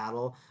lengthy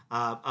battle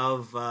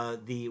of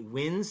the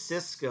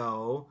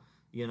Winn-Sisko,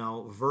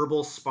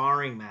 verbal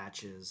sparring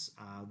matches.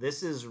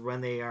 This is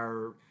when they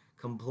are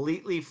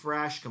completely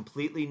fresh,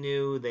 completely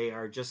new. They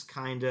are just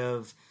kind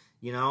of,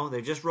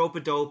 they're just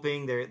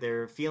rope-a-doping.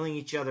 They're feeling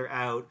each other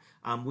out.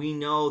 We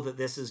know that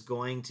this is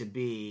going to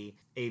be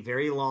a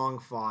very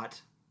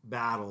long-fought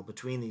battle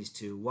between these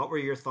two. What were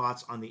your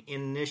thoughts on the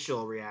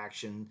initial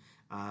reaction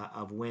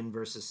of Winn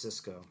versus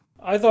Sisko?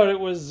 I thought it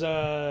was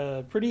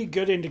a pretty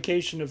good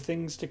indication of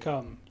things to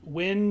come.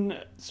 Winn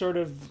sort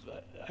of,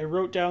 I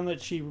wrote down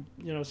that she,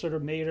 sort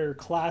of made her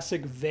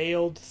classic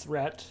veiled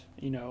threat,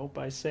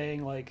 by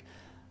saying like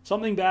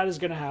something bad is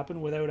going to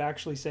happen without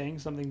actually saying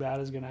something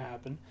bad is going to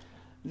happen.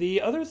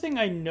 The other thing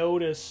I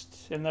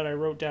noticed and that I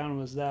wrote down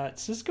was that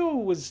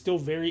Sisko was still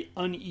very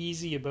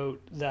uneasy about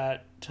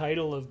that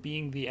title of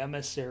being the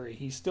emissary.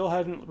 He still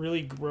hadn't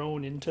really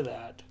grown into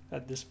that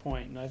at this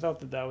point. And I thought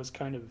that that was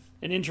kind of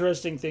an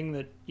interesting thing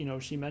that,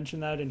 she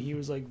mentioned that and he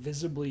was like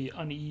visibly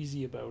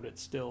uneasy about it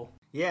still.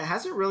 Yeah, it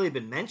hasn't really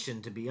been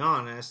mentioned, to be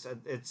honest.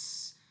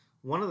 It's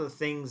one of the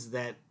things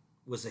that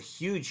was a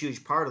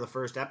huge part of the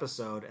first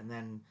episode and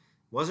then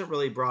wasn't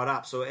really brought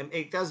up. So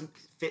it does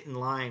fit in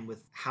line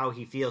with how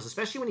he feels,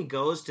 especially when he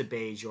goes to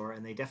Bajor,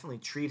 and they definitely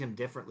treat him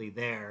differently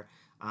there.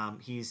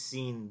 He's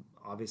seen,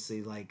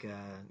 obviously, like,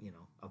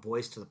 a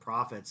voice to the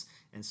prophets.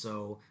 And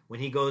so when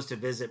he goes to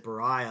visit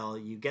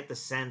Bareil, you get the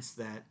sense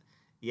that,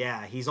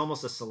 yeah, he's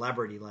almost a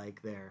celebrity,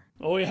 like, there.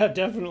 Oh, yeah,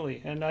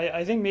 definitely. And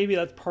I think maybe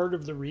that's part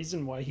of the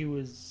reason why he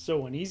was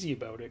so uneasy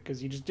about it, because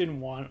he just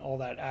didn't want all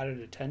that added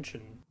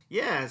attention.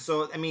 Yeah,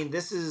 so, I mean,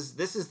 this is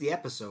the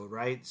episode,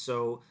 right?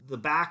 So the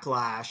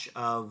backlash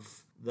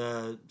of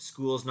the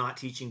schools not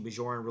teaching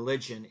Bajoran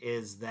religion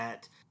is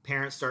that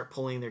parents start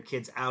pulling their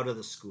kids out of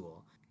the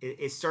school.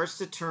 It starts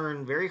to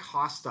turn very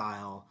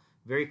hostile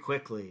very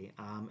quickly.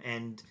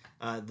 And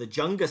the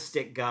Junga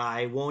Stick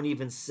guy won't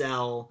even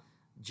sell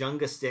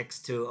Junga Sticks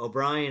to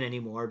O'Brien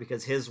anymore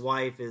because his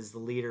wife is the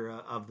leader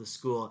of the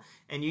school.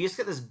 And you just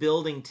get this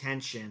building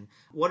tension.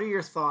 What are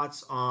your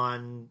thoughts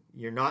on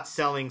you're not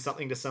selling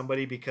something to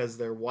somebody because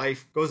their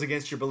wife goes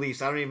against your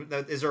beliefs?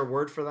 Is there a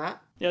word for that?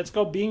 Yeah, it's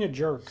called being a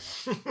jerk.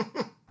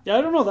 Yeah,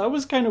 I don't know. That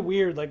was kind of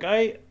weird. Like,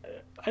 I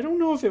don't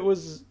know if it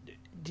was...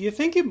 Do you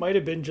think it might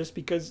have been just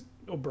because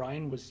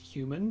O'Brien was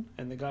human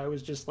and the guy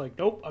was just like,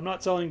 nope, I'm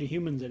not selling to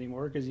humans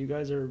anymore because you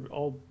guys are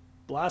all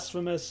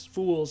blasphemous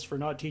fools for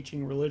not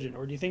teaching religion?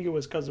 Or do you think it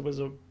was because it was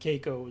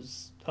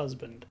Keiko's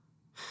husband?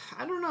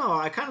 I don't know.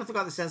 I kind of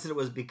got the sense that it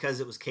was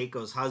because it was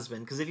Keiko's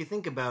husband. Because if you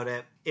think about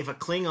it, if a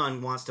Klingon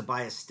wants to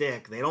buy a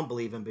stick, they don't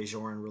believe in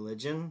Bajoran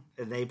religion.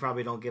 And they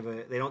probably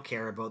they don't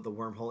care about the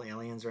wormhole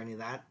aliens or any of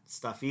that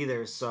stuff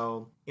either.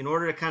 So in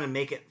order to kind of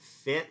make it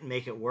fit and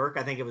make it work,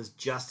 I think it was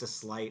just a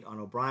slight on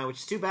O'Brien, which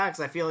is too bad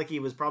because I feel like he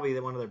was probably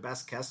one of their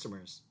best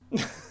customers.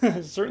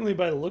 Certainly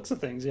by the looks of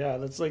things, yeah.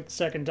 That's like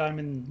second time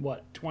in,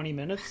 20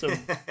 minutes of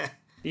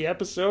the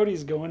episode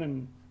he's going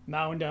and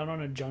mowing down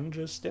on a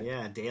Junga stick.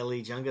 Yeah,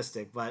 daily Junga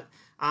stick. But,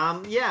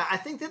 I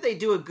think that they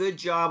do a good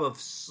job of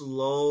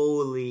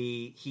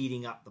slowly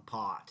heating up the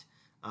pot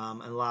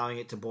and allowing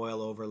it to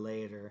boil over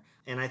later.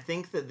 And I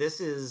think that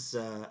this is,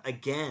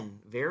 again,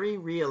 very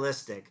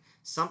realistic.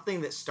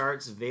 Something that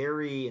starts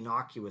very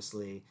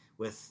innocuously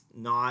with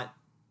not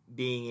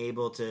being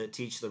able to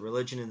teach the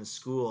religion in the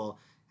school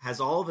has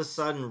all of a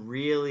sudden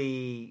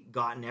really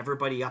gotten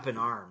everybody up in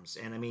arms.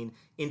 And I mean,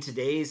 in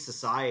today's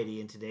society,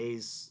 in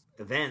today's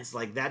events,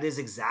 like that is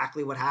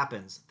exactly what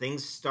happens.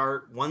 Things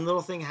start, one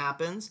little thing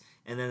happens,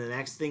 and then the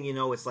next thing you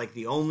know, it's like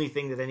the only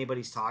thing that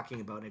anybody's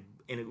talking about.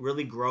 And it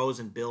really grows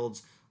and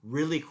builds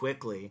really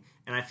quickly.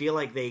 And I feel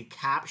like they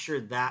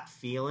captured that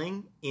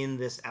feeling in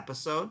this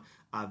episode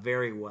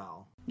very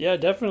well. Yeah,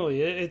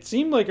 definitely. It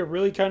seemed like a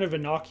really kind of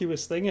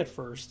innocuous thing at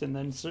first. And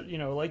then,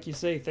 like you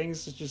say,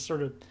 things just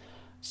sort of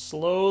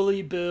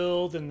slowly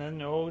build, and then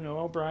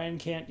O'Brien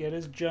can't get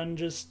his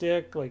Junga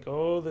stick,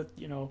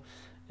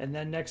 and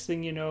then next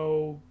thing you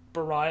know,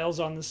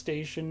 Bareil's on the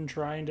station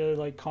trying to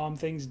like calm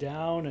things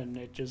down, and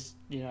it just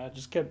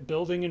kept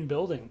building and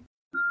building.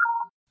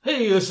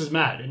 Hey, this is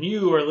Matt, and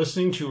you are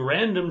listening to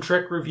Random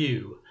Trek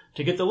Review.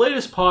 To get the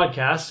latest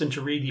podcasts and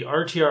to read the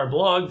RTR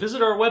blog,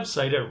 visit our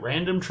website at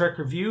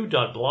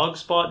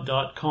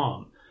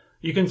randomtrekreview.blogspot.com.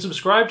 You can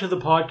subscribe to the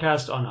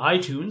podcast on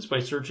iTunes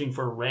by searching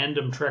for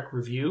Random Trek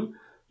Review.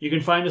 You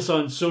can find us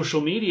on social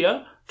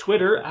media,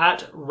 Twitter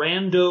at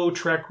Rando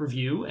Trek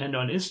Review, and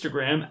on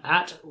Instagram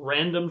at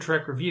Random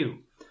Trek Review.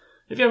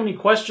 If you have any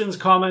questions,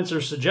 comments,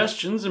 or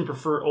suggestions and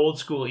prefer old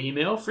school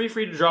email, feel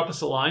free to drop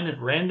us a line at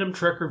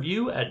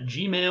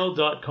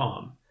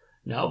randomtrekreview@gmail.com.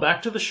 Now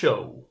back to the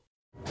show.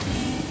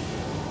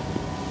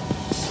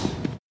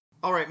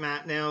 All right,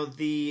 Matt. Now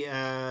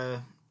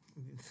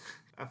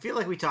I feel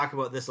like we talk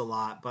about this a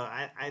lot, but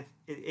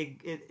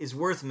it is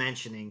worth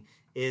mentioning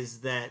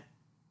is that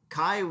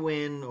Kai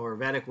Wynn, or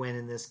Vedek Wynn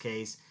in this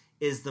case,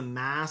 is the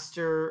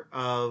master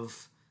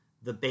of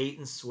the bait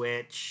and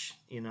switch,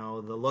 the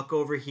look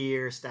over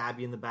here, stab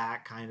you in the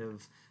back kind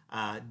of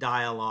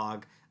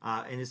dialogue.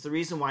 And it's the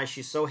reason why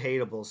she's so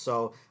hateable.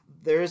 So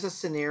there's a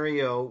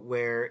scenario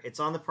where it's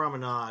on the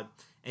promenade,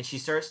 and she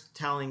starts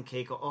telling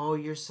Keiko, oh,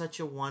 you're such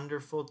a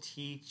wonderful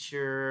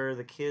teacher.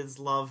 The kids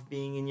love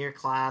being in your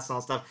class and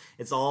all stuff.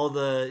 It's all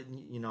the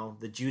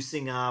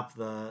juicing up,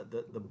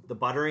 the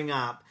buttering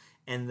up.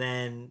 And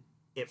then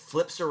it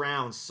flips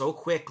around so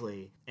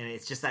quickly, and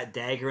it's just that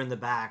dagger in the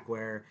back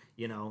where,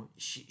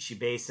 she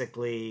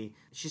basically,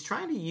 she's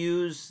trying to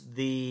use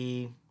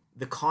the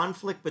the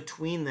conflict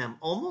between them,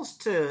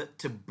 almost to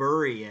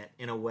bury it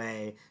in a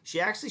way. She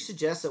actually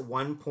suggests at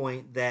one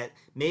point that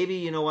maybe,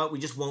 you know what, we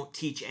just won't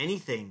teach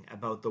anything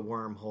about the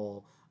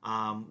wormhole.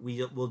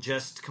 We will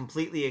just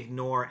completely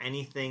ignore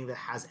anything that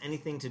has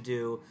anything to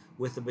do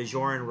with the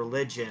Bajoran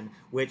religion,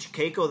 which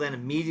Keiko then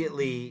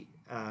immediately,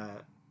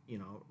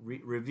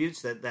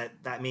 rebutes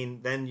that mean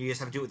then you just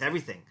have to do it with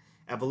everything.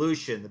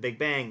 Evolution, the Big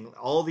Bang,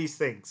 all these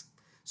things.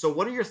 So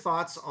what are your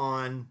thoughts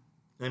on,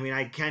 I mean,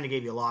 I kind of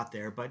gave you a lot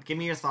there, but give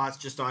me your thoughts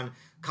just on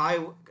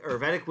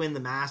Vedek Winn, the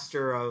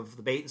master of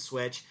the bait and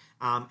switch,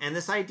 and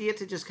this idea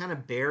to just kind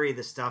of bury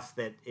the stuff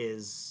that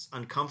is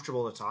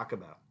uncomfortable to talk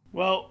about.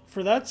 Well,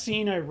 for that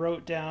scene, I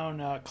wrote down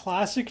a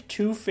classic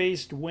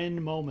two-faced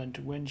Winn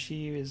moment when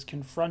she is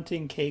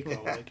confronting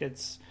Keiko. Like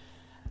it's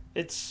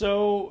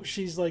so,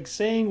 she's like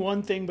saying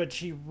one thing, but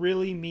she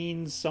really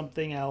means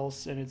something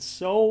else, and it's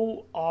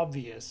so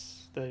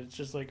obvious that it's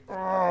just like,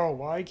 oh,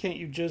 why can't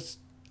you just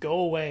go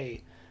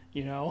away?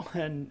 You know,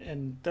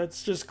 and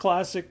that's just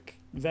classic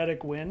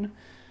Vedek Winn.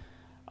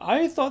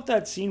 I thought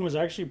that scene was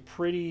actually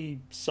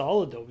pretty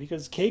solid though,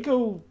 because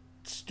Keiko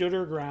stood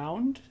her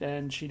ground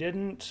and she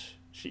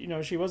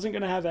wasn't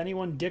going to have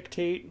anyone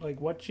dictate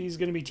like what she's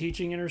going to be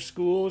teaching in her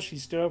school. She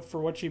stood up for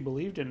what she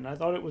believed in. And I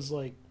thought it was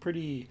like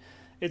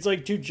it's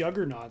like two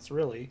juggernauts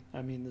really.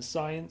 I mean, the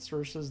science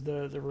versus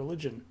the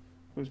religion.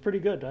 It was pretty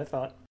good, I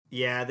thought.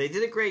 Yeah, they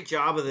did a great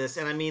job of this.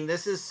 And I mean,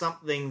 this is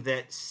something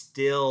that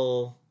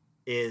still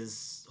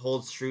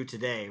holds true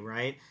today,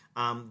 right?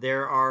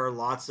 There are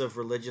lots of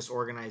religious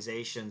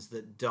organizations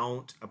that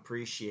don't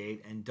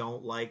appreciate and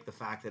don't like the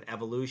fact that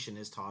evolution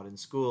is taught in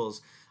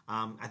schools.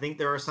 I think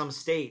there are some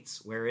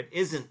states where it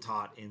isn't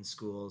taught in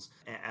schools,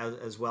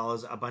 as well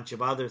as a bunch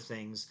of other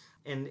things.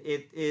 And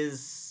it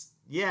is,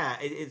 yeah,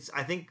 it's.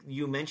 I think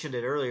you mentioned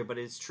it earlier, but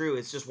it's true.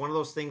 It's just one of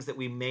those things that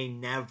we may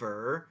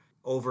never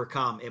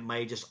overcome. It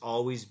might just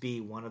always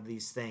be one of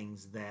these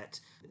things that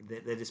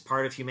is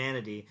part of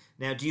humanity.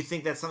 Now, do you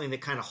think that's something that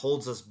kind of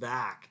holds us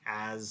back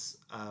as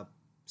a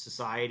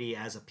society,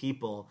 as a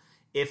people,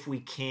 if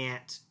we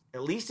can't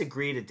at least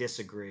agree to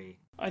disagree?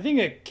 I think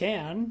it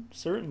can,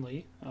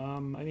 certainly. I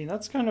mean,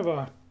 that's kind of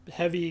a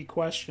heavy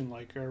question.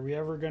 Like, are we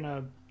ever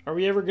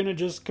gonna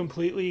just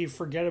completely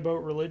forget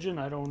about religion?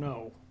 I don't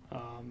know.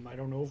 I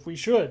don't know if we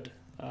should.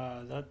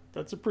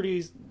 That's a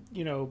pretty,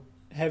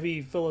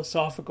 heavy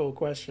philosophical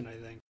question, I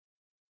think.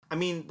 I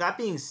mean, that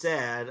being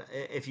said,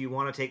 if you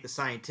want to take the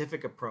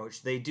scientific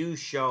approach, they do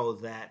show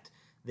that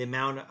the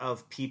amount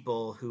of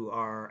people who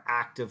are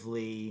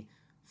actively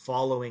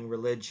following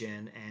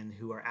religion and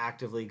who are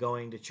actively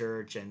going to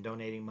church and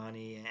donating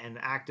money and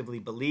actively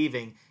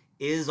believing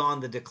is on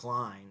the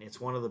decline. It's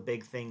one of the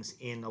big things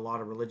in a lot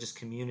of religious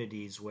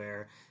communities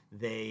where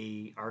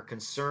they are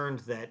concerned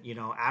that,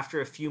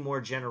 after a few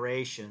more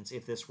generations,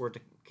 if this were to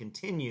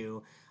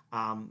continue,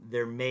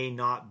 there may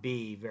not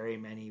be very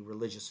many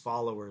religious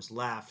followers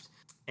left.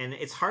 And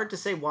it's hard to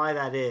say why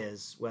that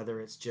is, whether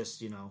it's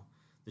just,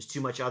 there's too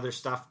much other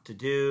stuff to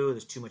do,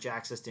 there's too much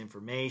access to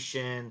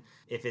information,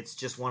 if it's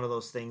just one of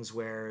those things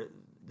where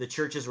the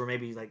churches were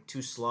maybe like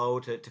too slow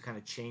to kind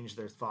of change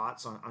their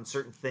thoughts on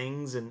certain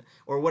things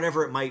or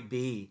whatever it might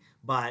be.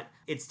 But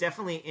it's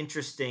definitely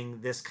interesting,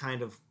 this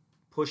kind of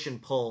push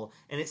and pull.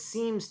 And it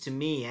seems to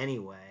me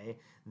anyway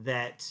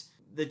that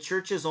the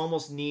churches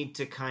almost need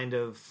to kind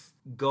of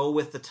go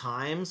with the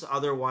times,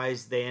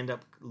 otherwise they end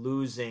up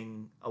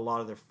losing a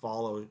lot of their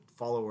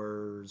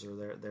followers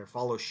or their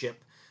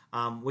fellowship,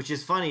 which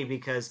is funny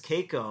because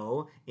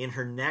Keiko, in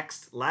her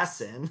next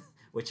lesson,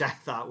 which I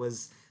thought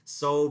was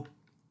so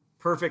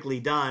perfectly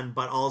done,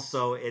 but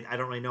also I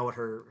don't really know what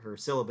her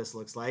syllabus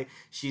looks like.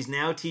 She's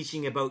now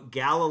teaching about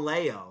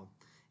Galileo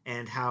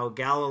and how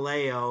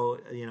Galileo,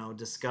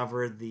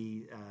 discovered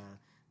the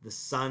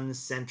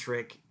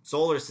sun-centric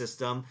solar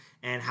system,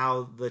 and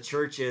how the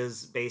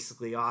churches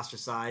basically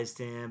ostracized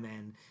him,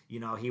 and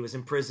he was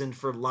imprisoned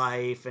for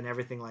life and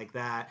everything like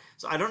that.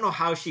 So I don't know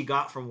how she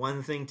got from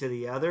one thing to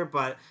the other,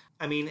 but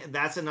I mean,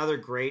 that's another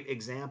great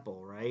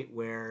example, right,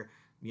 where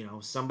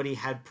somebody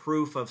had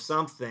proof of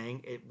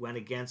something, it went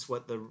against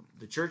what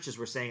the churches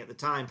were saying at the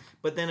time,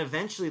 but then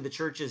eventually the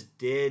churches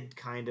did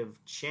kind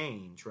of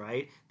change,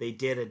 right? They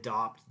did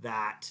adopt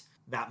that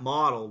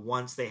model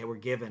once they were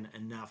given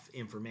enough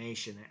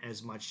information,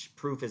 as much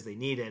proof as they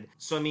needed.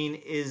 So, I mean,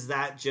 is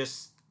that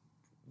just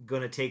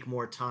going to take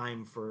more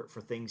time for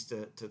things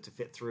to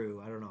fit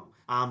through? I don't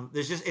know.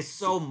 It's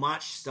so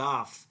much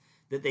stuff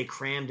that they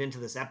crammed into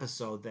this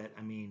episode that,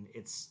 I mean,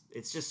 it's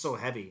just so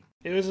heavy.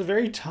 It was a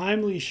very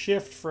timely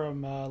shift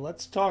from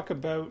let's talk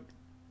about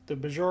the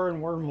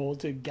Bajoran wormhole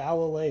to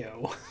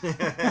Galileo.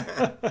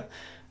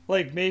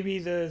 Like, maybe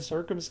the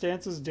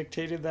circumstances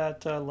dictated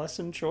that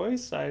lesson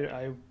choice.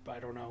 I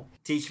don't know.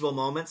 Teachable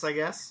moments, I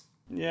guess.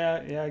 Yeah,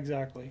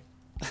 exactly.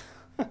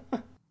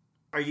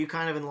 Are you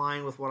kind of in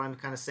line with what I'm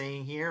kind of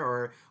saying here,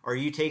 or are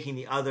you taking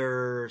the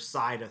other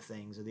side of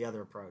things, or the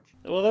other approach?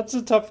 Well, that's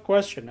a tough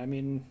question. I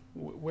mean,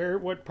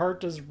 what part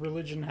does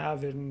religion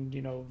have in,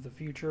 the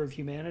future of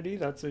humanity?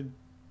 That's a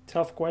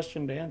tough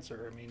question to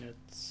answer. I mean,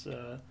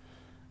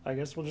 I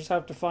guess we'll just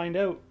have to find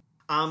out.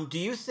 Do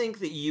you think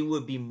that you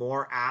would be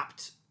more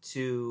apt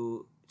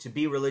to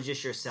be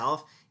religious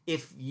yourself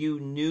if you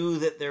knew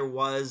that there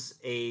was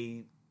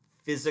a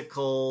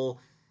physical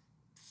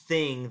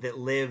thing that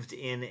lived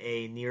in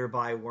a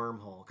nearby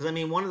wormhole? Because I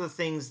mean, one of the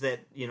things that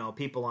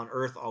people on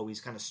Earth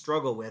always kind of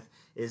struggle with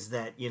is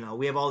that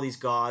we have all these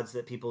gods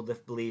that people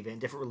believe in,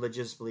 different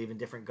religions believe in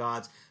different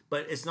gods,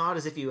 but it's not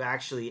as if you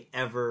actually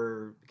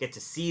ever get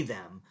to see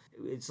them.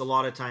 It's a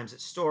lot of times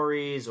it's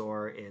stories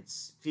or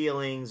it's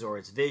feelings or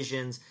it's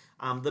visions.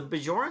 The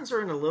Bajorans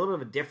are in a little bit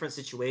of a different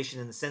situation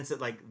in the sense that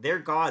their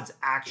gods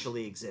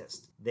actually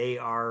exist. They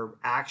are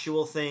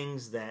actual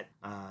things that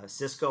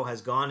Sisko has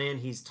gone in.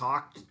 He's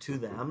talked to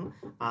them.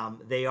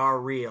 They are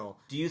real.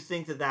 Do you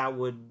think that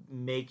would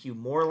make you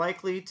more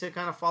likely to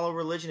kind of follow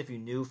religion if you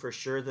knew for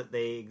sure that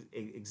they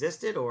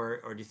existed, or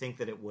do you think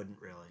that it wouldn't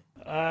really?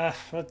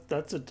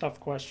 That's a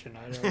tough question.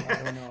 I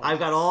don't know. I've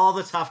got all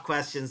the tough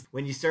questions.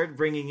 When you start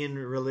bringing in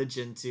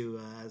religion to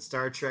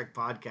Star Trek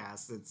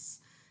podcasts,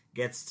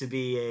 gets to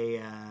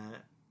be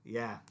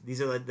these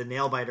are the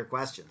nail biter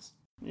questions.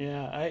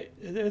 Yeah,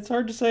 it's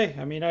hard to say.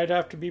 I mean, I'd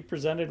have to be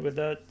presented with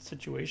that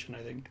situation,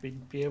 I think, to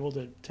be able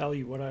to tell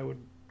you what I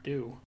would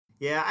do.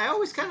 Yeah, I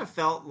always kind of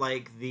felt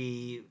like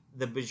the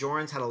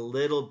Bajorans had a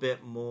little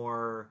bit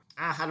more.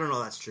 I don't know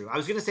if that's true. I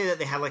was going to say that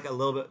they had a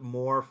little bit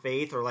more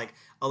faith, or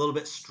a little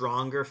bit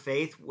stronger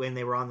faith when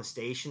they were on the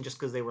station, just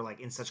because they were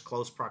in such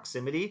close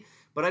proximity.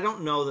 But I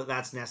don't know that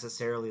that's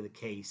necessarily the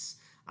case.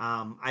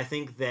 I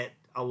think that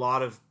a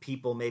lot of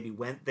people maybe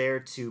went there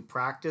to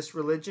practice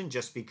religion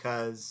just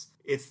because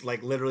it's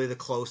literally the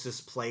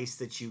closest place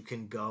that you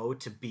can go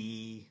to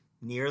be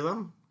near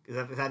them.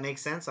 Does that make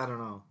sense? I don't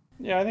know.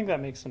 Yeah, I think that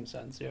makes some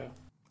sense, yeah.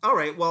 All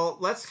right, well,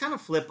 let's kind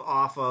of flip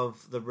off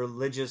of the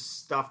religious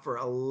stuff for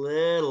a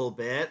little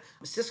bit.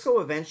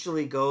 Sisko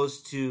eventually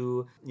goes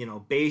to,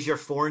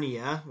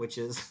 Bajorfornia, which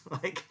is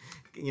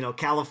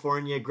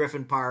California,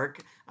 Griffin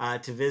Park,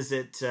 to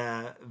visit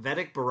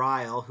Vedek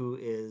Bareil, who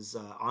is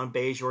on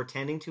Bajor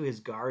tending to his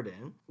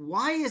garden.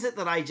 Why is it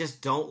that I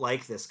just don't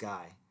like this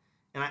guy?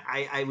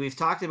 And we've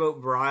talked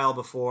about Bareil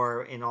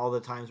before in all the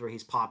times where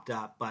he's popped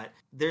up, but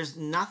there's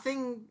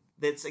nothing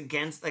that's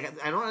against, I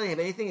don't really have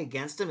anything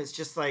against him. It's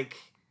just I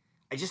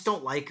just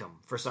don't like him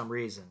for some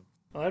reason.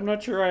 I'm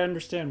not sure I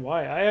understand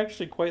why. I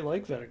actually quite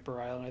like Vedek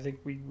Bareil, and I think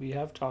we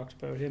have talked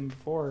about him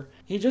before.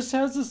 He just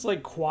has this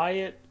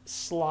quiet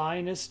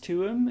slyness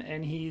to him,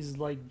 and he's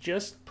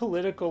just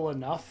political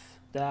enough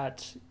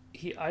that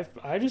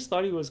I just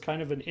thought he was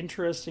kind of an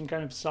interesting,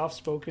 kind of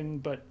soft-spoken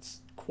but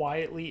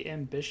quietly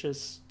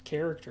ambitious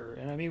character.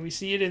 And I mean, we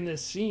see it in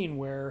this scene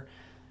where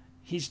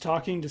he's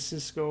talking to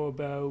Sisko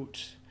about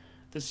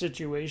the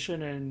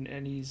situation,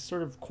 and he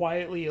sort of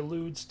quietly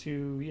alludes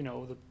to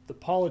the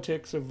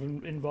politics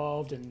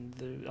involved in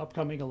the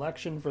upcoming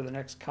election for the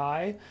next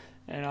Kai,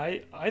 and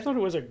I thought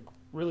it was a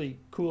really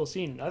cool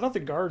scene. I thought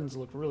the gardens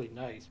looked really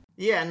nice.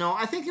 Yeah, no,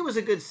 I think it was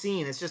a good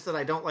scene. It's just that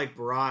I don't like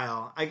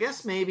Bareil. I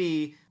guess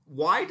maybe,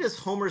 why does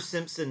Homer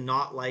Simpson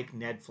not like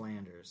Ned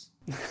Flanders?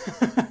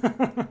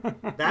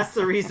 That's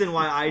the reason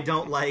why I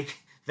don't like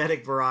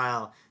Vedek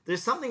Bareil.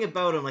 There's something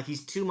about him,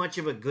 he's too much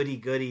of a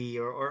goody-goody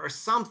or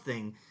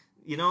something.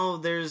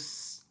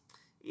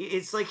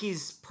 It's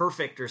he's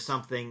perfect or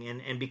something,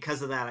 and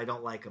because of that, I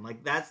don't like him.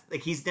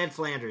 He's Ned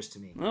Flanders to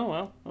me. Oh,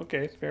 well,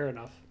 okay, fair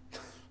enough.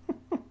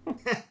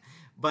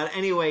 But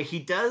anyway, he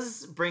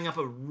does bring up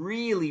a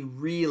really,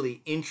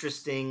 really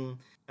interesting,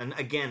 and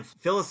again,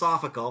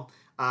 philosophical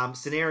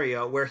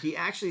scenario where he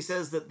actually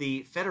says that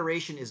the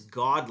Federation is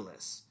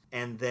godless,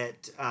 and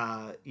that,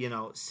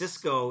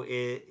 Sisko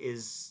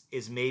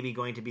is maybe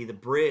going to be the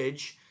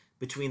bridge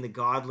between the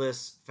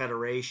godless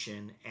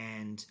Federation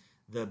and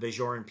the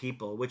Bajoran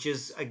people, which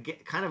is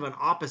kind of an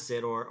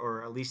opposite,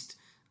 or at least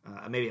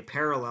maybe a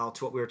parallel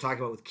to what we were talking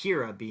about with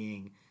Kira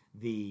being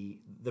the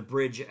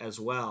bridge as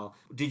well.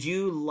 Did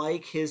you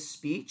like his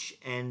speech,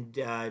 and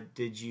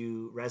did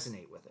you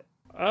resonate with it?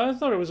 I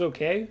thought it was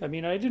okay. I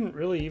mean, I didn't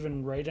really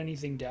even write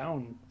anything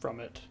down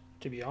from it,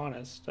 to be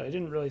honest. I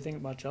didn't really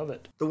think much of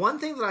it. The one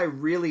thing that I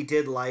really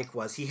did like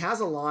was he has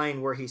a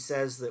line where he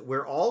says that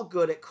we're all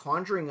good at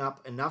conjuring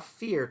up enough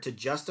fear to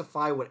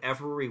justify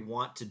whatever we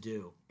want to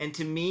do. And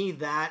to me,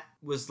 that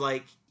was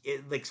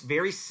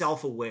very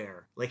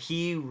self-aware.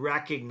 He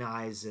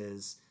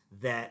recognizes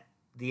that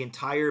the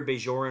entire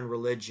Bajoran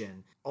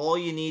religion, all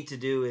you need to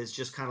do is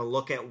just kind of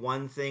look at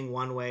one thing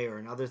one way or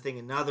another thing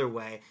another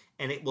way,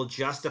 and it will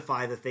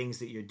justify the things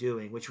that you're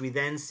doing, which we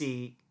then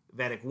see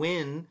Vedek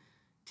Wynn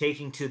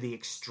taking to the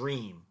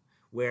extreme,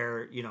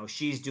 where,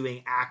 she's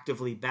doing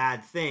actively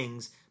bad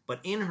things, but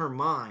in her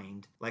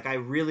mind, I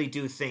really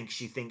do think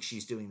she thinks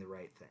she's doing the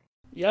right thing.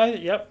 Yeah,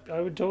 yep,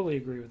 I would totally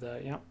agree with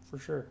that, yeah, for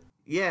sure.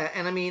 Yeah,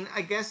 and I mean,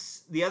 I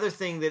guess the other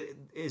thing that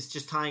is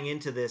just tying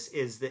into this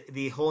is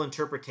the whole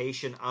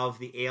interpretation of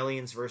the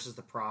aliens versus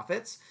the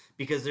prophets,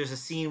 because there's a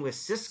scene with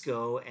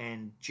Sisko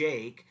and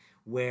Jake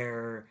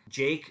where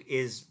Jake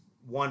is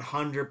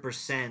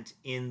 100%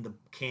 in the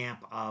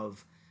camp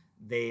of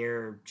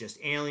they're just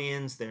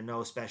aliens, they're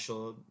no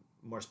special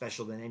more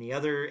special than any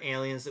other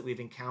aliens that we've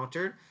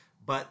encountered.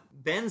 But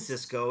Ben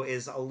Sisko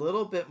is a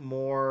little bit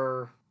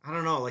more, I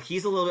don't know, like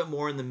he's a little bit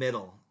more in the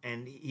middle.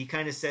 And he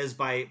kind of says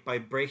by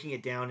breaking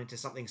it down into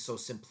something so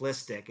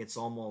simplistic, it's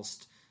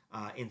almost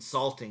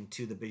insulting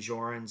to the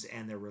Bajorans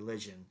and their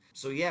religion.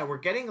 So yeah, we're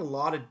getting a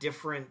lot of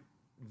different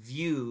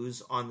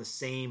views on the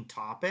same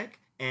topic,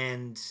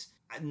 and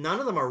none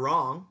of them are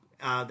wrong.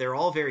 They're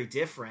all very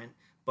different,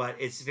 but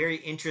it's very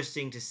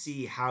interesting to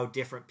see how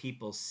different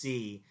people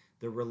see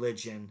the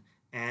religion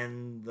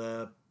and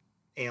the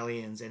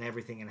aliens and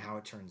everything and how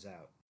it turns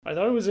out. I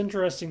thought it was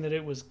interesting that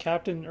it was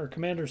Captain or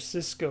Commander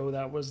Sisko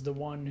that was the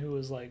one who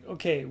was like,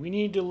 okay, we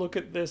need to look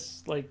at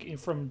this like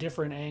from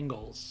different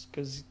angles,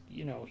 because,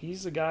 you know,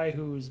 he's a guy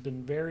who's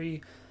been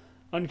very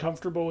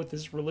uncomfortable with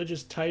this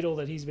religious title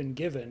that he's been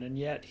given, and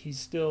yet he's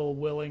still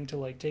willing to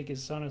like take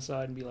his son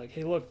aside and be like,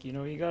 hey, look, you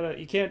know,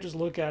 you can't just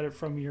look at it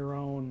from your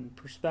own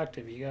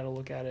perspective. You got to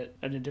look at it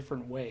in a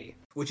different way.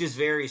 Which is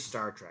very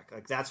Star Trek.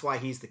 Like that's why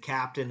he's the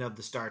captain of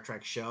the Star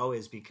Trek show,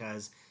 is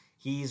because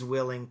he's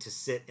willing to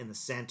sit in the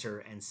center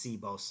and see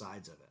both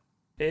sides of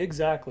it.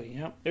 Exactly.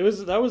 Yeah.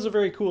 That was a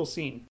very cool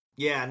scene.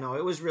 Yeah, no,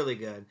 it was really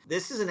good.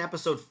 This is an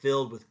episode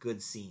filled with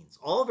good scenes.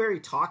 All very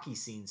talky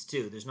scenes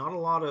too. There's not a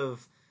lot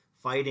of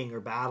fighting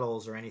or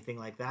battles or anything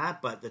like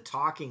that, but the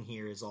talking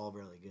here is all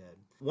really good.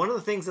 One of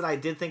the things that I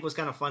did think was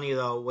kind of funny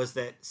though was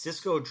that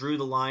Sisko drew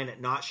the line at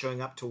not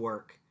showing up to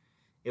work.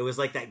 It was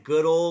like that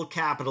good old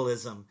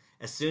capitalism.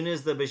 As soon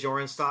as the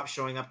Bajoran stopped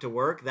showing up to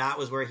work, that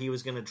was where he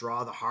was going to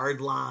draw the hard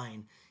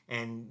line.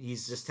 And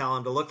he's just telling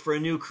them to look for a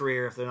new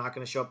career if they're not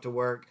going to show up to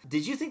work.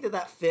 Did you think that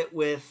that fit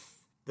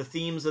with the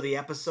themes of the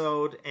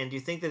episode? And do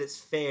you think that it's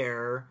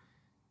fair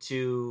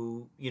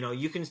to, you know,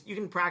 you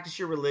can practice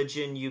your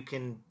religion, you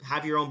can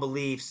have your own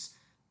beliefs,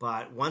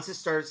 but once it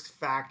starts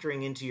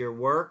factoring into your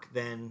work,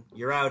 then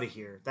you're out of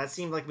here? That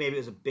seemed like maybe it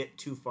was a bit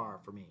too far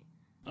for me.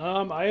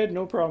 I had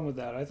no problem with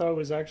that. I thought it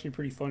was actually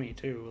pretty funny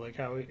too. Like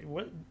how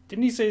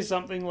didn't he say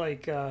something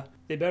like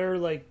they better,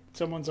 like,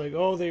 someone's like,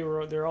 oh,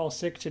 they're all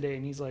sick today,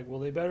 and he's like, well,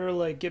 they better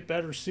like get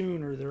better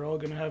soon or they're all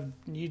gonna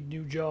need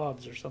new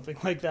jobs or something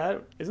like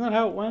that. Isn't that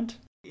how it went?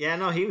 Yeah,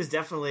 no, he was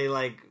definitely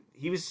like,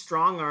 he was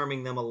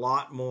strong-arming them a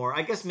lot more.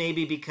 I guess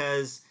maybe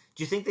because,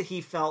 do you think that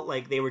he felt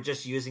like they were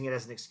just using it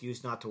as an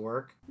excuse not to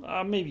work?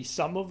 Maybe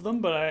some of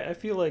them, but I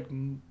feel like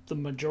the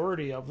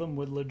majority of them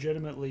would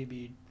legitimately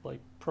be like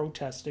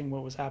protesting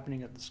what was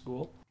happening at the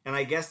school. And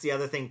I guess the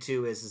other thing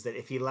too is that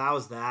if he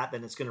allows that,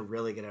 then it's going to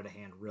really get out of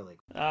hand really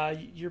quick.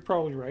 You're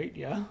probably right,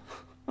 yeah.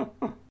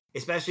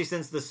 Especially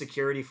since the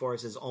security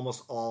force is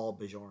almost all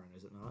Bajoran,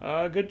 is it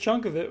not? A good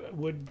chunk of it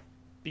would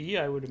be,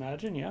 I would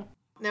imagine, yeah.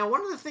 Now,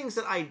 one of the things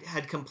that I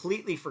had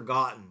completely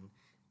forgotten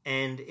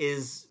and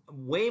is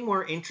way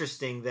more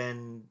interesting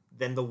than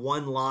the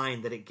one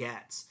line that it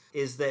gets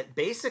is that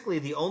basically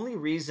the only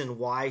reason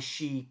why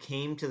she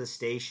came to the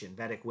station,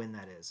 Vedek Wynn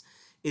that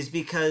is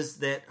because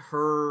that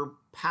her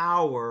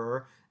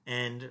power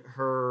and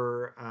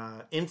her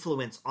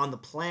influence on the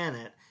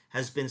planet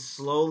has been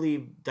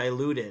slowly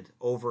diluted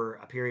over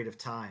a period of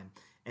time,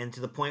 and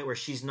to the point where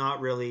she's not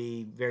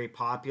really very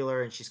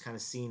popular and she's kind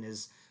of seen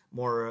as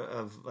more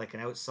of like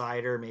an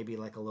outsider, maybe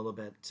like a little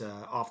bit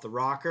off the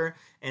rocker.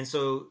 And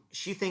so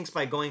she thinks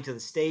by going to the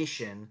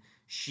station,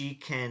 she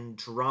can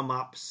drum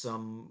up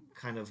some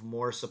kind of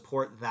more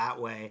support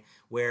that way,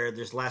 where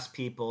there's less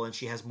people and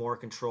she has more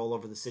control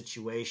over the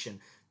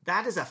situation.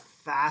 That is a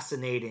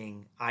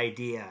fascinating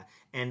idea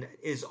and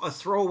is a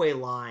throwaway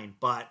line,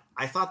 but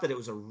I thought that it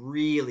was a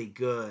really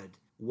good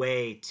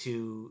way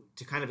to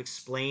kind of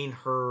explain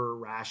her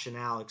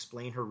rationale,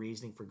 explain her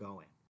reasoning for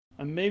going.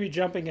 I'm maybe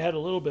jumping ahead a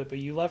little bit, but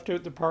you left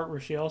out the part where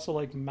she also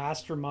like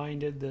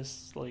masterminded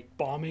this like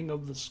bombing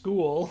of the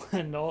school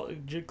and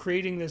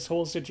creating this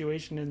whole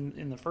situation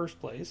in the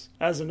first place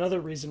as another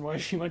reason why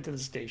she went to the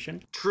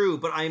station. True,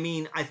 but I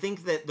mean, I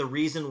think that the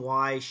reason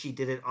why she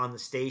did it on the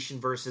station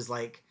versus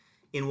like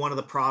in one of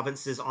the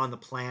provinces on the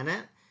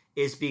planet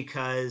is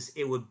because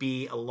it would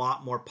be a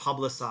lot more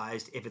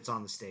publicized if it's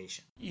on the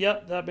station.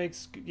 Yep,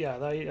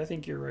 I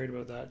think you're right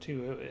about that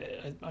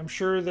too. I'm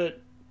sure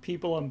that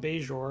people on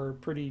Bajor are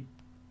pretty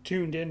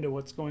tuned into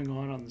what's going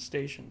on the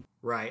station.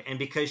 Right, and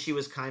because she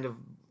was kind of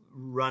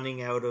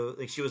running out of,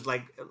 like, she was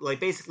like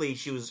basically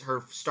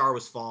her star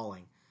was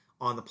falling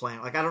on the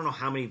planet. Like, I don't know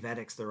how many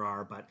Vedeks there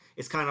are, but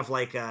it's kind of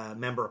like a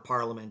member of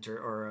parliament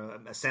or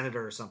a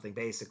senator or something,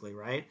 basically,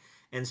 right?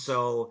 And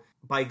so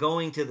by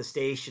going to the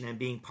station and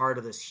being part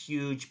of this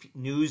huge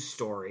news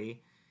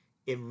story,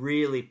 it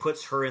really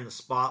puts her in the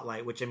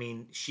spotlight, which, I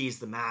mean, she's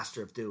the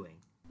master of doing.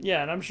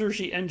 Yeah, and I'm sure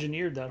she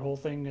engineered that whole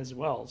thing as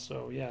well.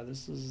 So yeah,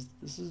 this is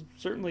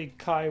certainly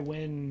Kai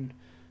Wynn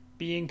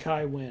being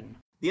Kai Wynn.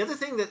 The other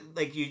thing that,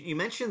 like, you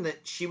mentioned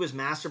that she was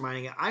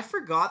masterminding it. I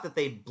forgot that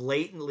they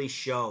blatantly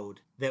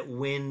showed that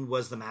Wynn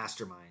was the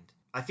mastermind.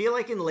 I feel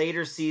like in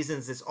later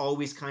seasons it's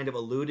always kind of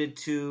alluded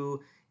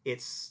to,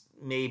 it's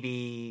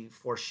maybe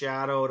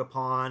foreshadowed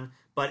upon,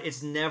 but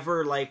it's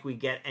never like we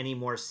get any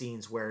more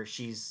scenes where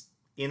she's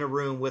in a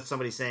room with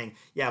somebody saying,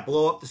 yeah,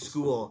 blow up the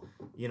school,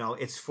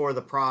 it's for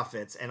the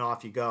profits, and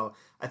off you go.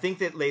 I think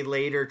that they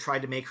later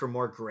tried to make her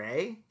more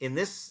gray. In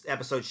this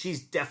episode,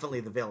 she's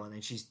definitely the villain,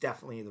 and she's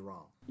definitely the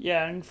wrong.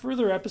 Yeah, and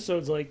further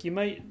episodes, like, she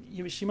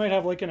might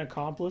have, like, an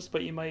accomplice,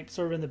 but you might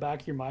sort of in the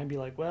back of your mind be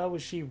like, well,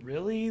 was she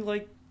really,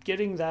 like,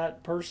 getting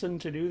that person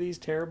to do these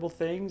terrible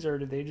things, or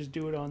did they just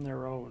do it on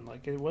their own?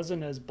 Like, it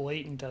wasn't as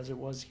blatant as it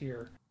was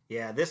here.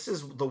 Yeah, this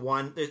is the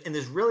one, and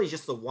there's really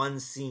just the one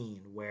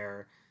scene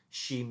where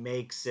she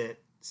makes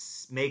it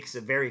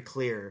very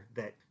clear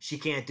that she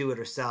can't do it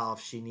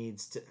herself. She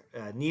needs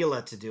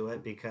Neela to do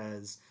it,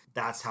 because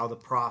that's how the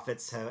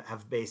prophets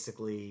have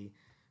basically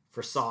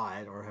foresaw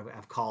it, or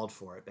have called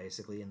for it,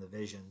 basically, in the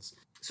visions.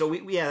 So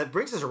that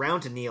brings us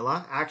around to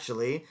Neela,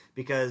 actually,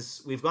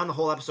 because we've gone the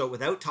whole episode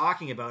without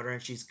talking about her,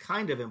 and she's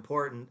kind of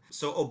important.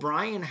 So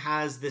O'Brien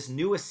has this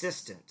new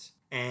assistant,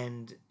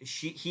 and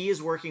he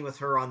is working with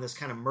her on this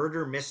kind of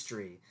murder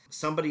mystery.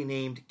 Somebody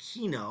named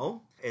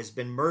Kino has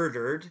been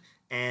murdered,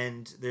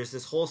 and there's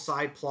this whole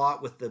side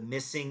plot with the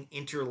missing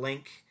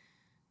interlink.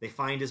 They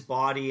find his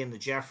body in the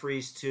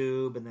Jeffries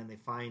tube, and then they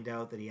find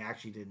out that he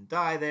actually didn't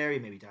die there. He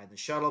maybe died in the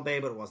shuttle bay,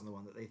 but it wasn't the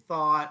one that they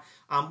thought.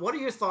 What are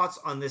your thoughts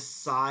on this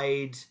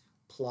side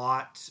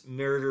plot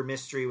murder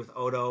mystery with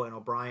Odo and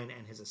O'Brien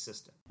and his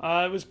assistant?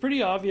 It was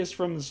pretty obvious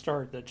from the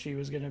start that she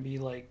was going to be,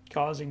 like,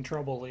 causing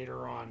trouble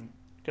later on,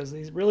 because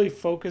they really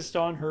focused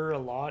on her a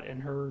lot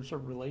and her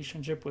sort of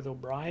relationship with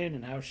O'Brien,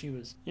 and how she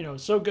was,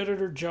 so good at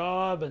her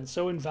job and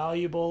so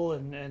invaluable,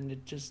 and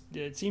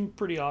it seemed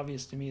pretty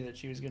obvious to me that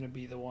she was going to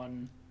be the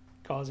one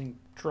causing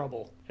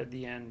trouble at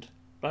the end.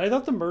 But I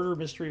thought the murder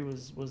mystery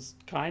was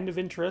kind of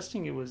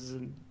interesting. It was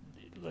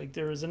like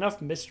there was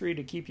enough mystery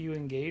to keep you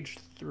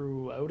engaged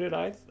throughout it,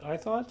 I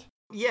thought.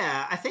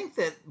 Yeah, I think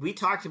that we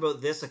talked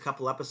about this a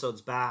couple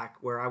episodes back,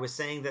 where I was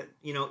saying that,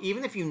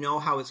 even if you know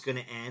how it's going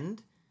to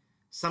end,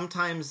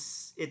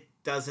 sometimes it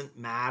doesn't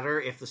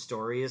matter if the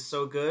story is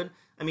so good.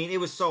 I mean, it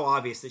was so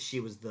obvious that she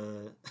was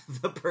the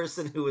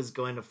person who was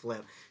going to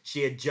flip.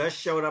 She had just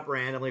showed up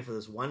randomly for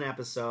this one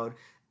episode.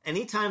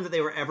 Anytime that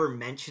they were ever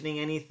mentioning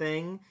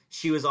anything,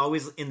 she was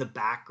always in the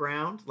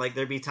background. Like,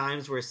 there'd be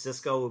times where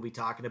Sisko would be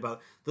talking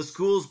about, the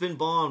school's been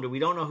bombed and we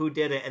don't know who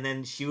did it, and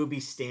then she would be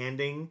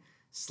standing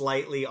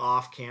slightly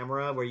off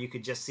camera where you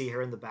could just see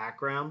her in the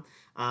background.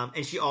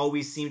 And she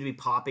always seemed to be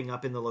popping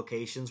up in the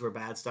locations where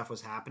bad stuff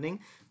was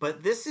happening.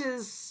 But this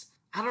is,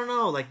 I don't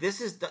know, like,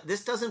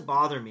 this doesn't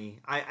bother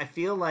me. I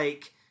feel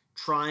like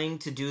trying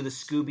to do the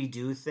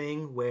Scooby-Doo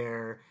thing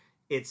where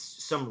it's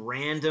some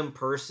random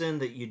person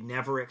that you'd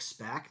never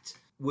expect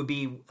would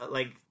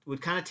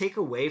kind of take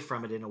away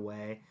from it in a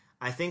way.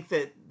 I think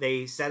that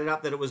they set it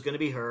up that it was going to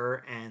be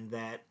her, and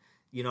that,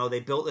 they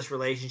built this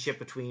relationship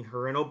between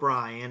her and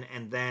O'Brien,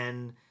 and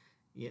then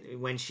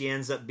when she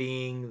ends up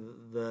being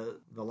the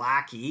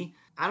lackey,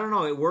 I don't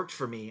know, it worked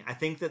for me. I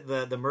think that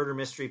the murder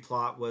mystery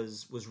plot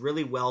was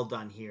really well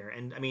done here.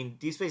 And I mean,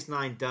 Deep Space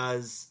Nine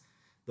does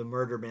the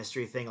murder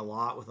mystery thing a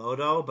lot with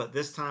Odo, but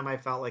this time I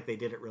felt like they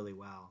did it really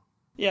well.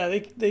 Yeah,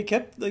 they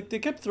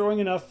kept throwing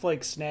enough,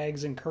 like,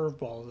 snags and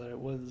curveballs that it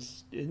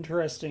was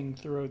interesting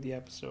throughout the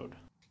episode.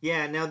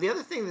 Yeah, now the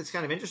other thing that's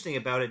kind of interesting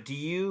about it,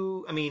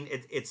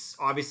 it's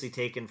obviously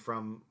taken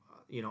from,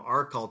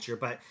 our culture,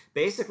 but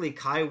basically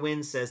Kai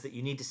Wynn says that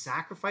you need to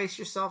sacrifice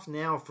yourself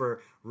now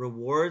for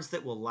rewards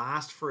that will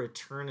last for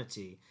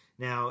eternity.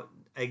 Now,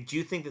 do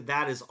you think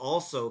that is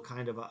also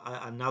kind of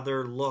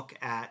another look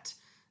at,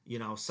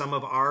 some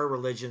of our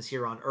religions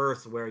here on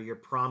Earth, where you're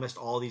promised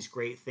all these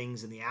great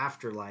things in the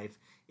afterlife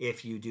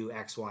if you do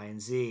X, Y, and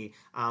Z?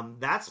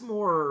 That's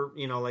more,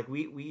 like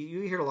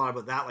you hear a lot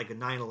about that, like the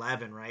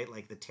 9/11, right?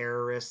 Like the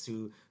terrorists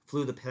who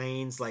flew the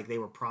planes, like they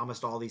were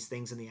promised all these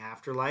things in the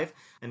afterlife.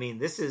 I mean,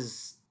 this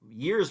is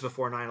years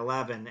before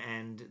 9/11,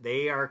 and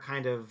they are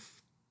kind of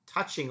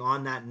touching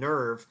on that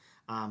nerve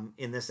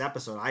in this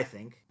episode, I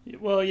think.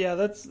 Well, yeah,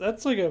 that's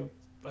like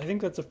I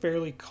think that's a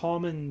fairly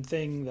common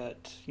thing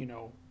that,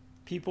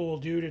 people will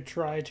do to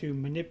try to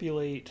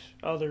manipulate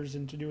others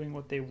into doing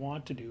what they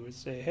want to do, is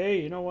say, hey,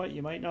 you know what,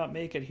 you might not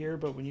make it here,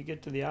 but when you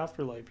get to the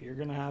afterlife, you're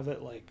going to have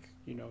it, like,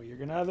 you're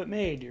going to have it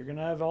made. You're going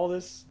to have all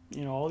this,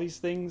 all these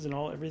things and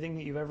everything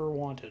that you've ever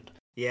wanted.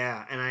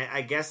 Yeah, and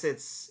I guess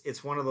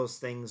it's one of those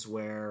things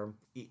where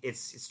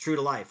it's true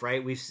to life,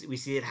 right? We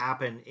see it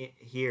happen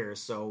here,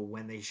 so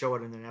when they show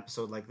it in an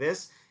episode like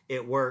this,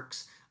 it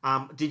works.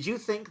 Did you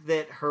think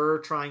that her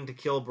trying to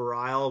kill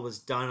Bareil was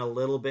done a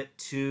little bit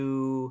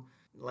too,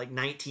 like,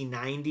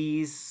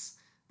 1990s?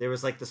 There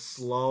was, like, the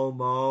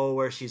slow-mo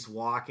where she's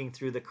walking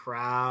through the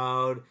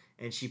crowd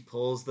and she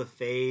pulls the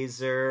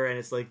phaser and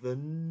it's like the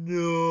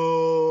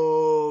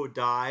no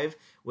dive.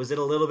 Was it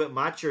a little bit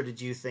much, or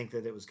did you think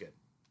that it was good?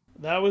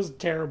 That was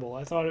terrible.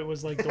 I thought it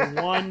was like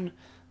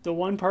the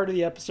one part of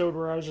the episode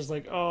where I was just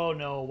like, oh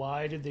no,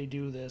 why did they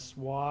do this?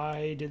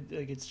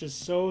 It's just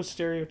so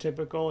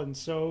stereotypical, and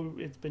so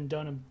it's been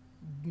done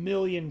a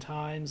million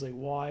times. Like,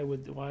 why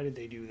did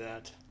they do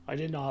that? I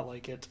did not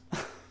like it.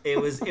 It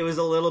was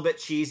a little bit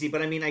cheesy,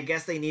 but I mean, I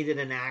guess they needed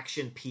an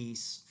action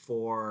piece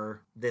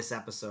for this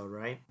episode,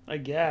 right? I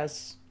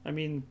guess. I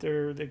mean,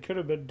 they could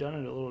have done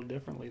it a little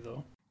differently,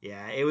 though.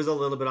 Yeah, it was a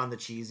little bit on the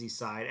cheesy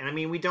side. And I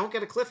mean, we don't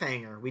get a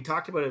cliffhanger. We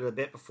talked about it a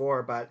bit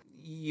before, but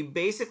you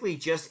basically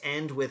just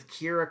end with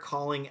Kira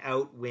calling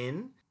out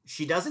Wynn.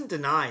 She doesn't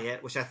deny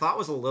it, which I thought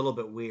was a little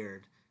bit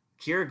weird.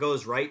 Kira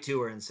goes right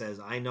to her and says,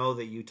 I know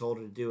that you told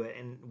her to do it.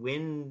 And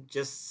Wynn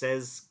just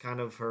says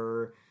kind of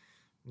her,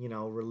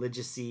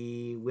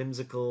 religious-y,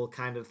 whimsical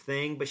kind of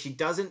thing, but she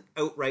doesn't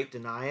outright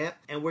deny it.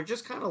 And we're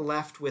just kind of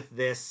left with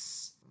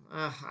this,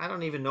 I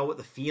don't even know what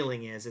the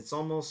feeling is. It's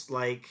almost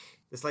like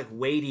this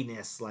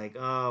weightiness,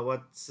 oh,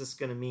 what's this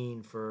going to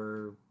mean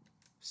for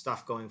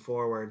stuff going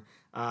forward?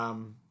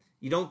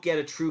 You don't get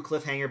a true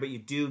cliffhanger, but you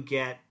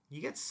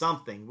get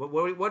something.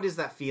 What is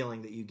that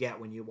feeling that you get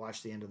when you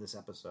watch the end of this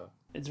episode?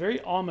 It's very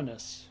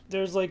ominous.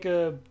 There's like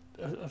a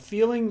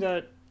feeling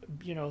that,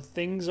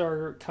 things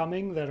are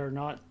coming that are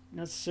not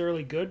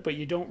necessarily good, but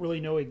you don't really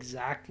know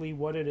exactly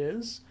what it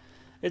is.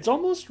 It's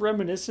almost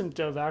reminiscent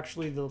of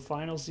actually the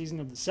final season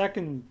of the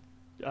second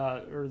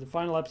or the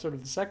final episode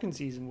of the second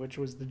season, which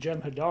was the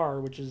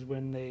Jem'Hadar, which is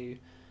when they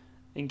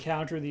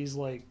encounter these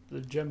the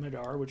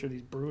Jem'Hadar, which are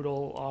these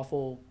brutal,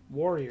 awful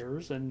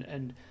warriors,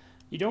 and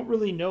you don't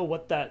really know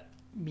what that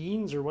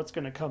means or what's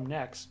going to come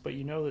next, but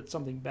you know that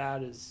something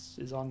bad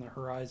is on the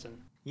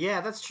horizon.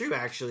 Yeah, that's true,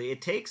 actually.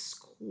 It takes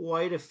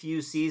quite a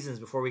few seasons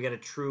before we get a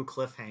true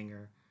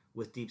cliffhanger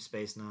with Deep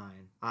Space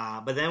Nine.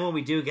 But then when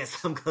we do get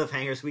some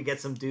cliffhangers, we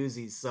get some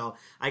doozies, so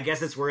I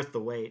guess it's worth the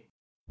wait.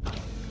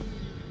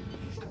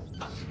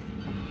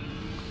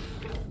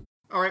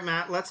 All right,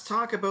 Matt, let's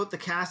talk about the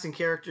cast and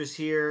characters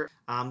here.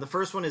 The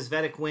first one is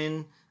Vedek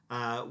Wynn.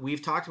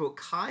 We've talked about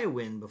Kai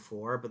Wynn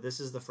before, but this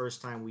is the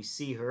first time we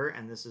see her,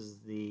 and this is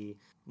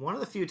one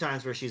of the few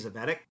times where she's a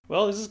Vedek.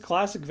 Well, this is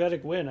classic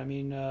Vedek Wynn. I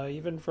mean,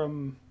 even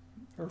from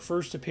her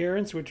first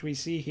appearance, which we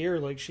see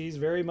here, she's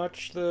very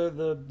much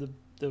the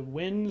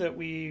Wynn that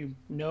we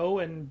know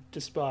and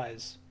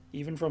despise,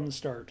 even from the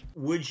start.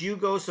 Would you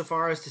go so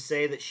far as to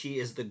say that she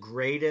is the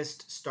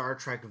greatest Star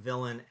Trek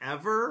villain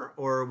ever,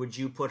 or would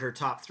you put her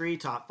top 3,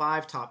 top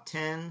 5, top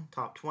 10,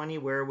 top 20?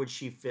 Where would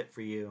she fit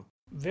for you?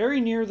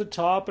 Very near the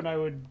top, and I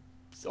would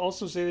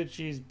also say that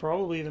she's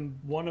probably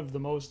one of the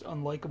most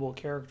unlikable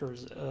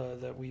characters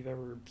that we've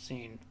ever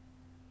seen.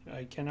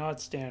 I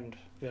cannot stand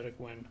Vedek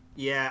Wynn.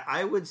 Yeah,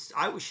 I would.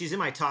 She's in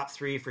my top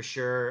 3 for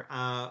sure.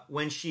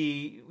 When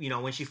she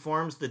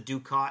forms the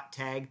Dukat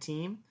tag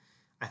team,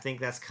 I think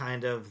that's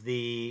kind of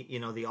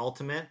the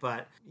ultimate.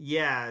 But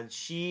yeah,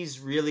 she's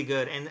really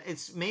good, and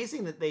it's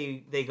amazing that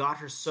they got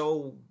her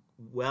so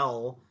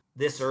well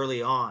this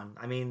early on.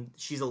 I mean,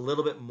 she's a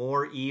little bit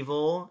more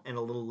evil and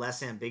a little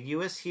less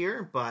ambiguous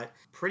here, but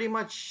pretty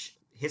much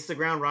hits the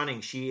ground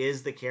running. She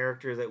is the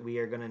character that we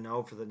are going to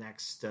know for the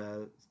next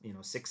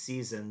 6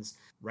 seasons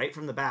right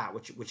from the bat,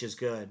 which is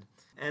good.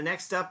 And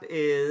next up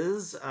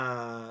is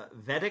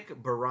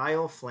Vedek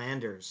Bareil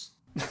Flanders.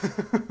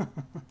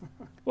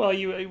 Well,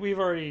 we've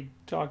already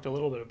talked a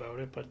little bit about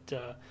it,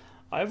 but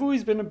I've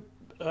always been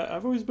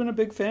a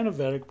big fan of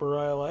Vedek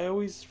Bareil. I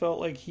always felt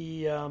like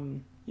he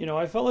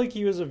I felt like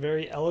he was a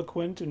very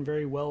eloquent and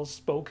very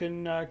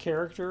well-spoken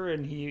character,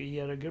 and he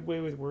had a good way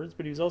with words,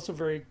 but he was also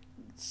very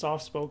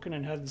soft-spoken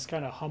and had this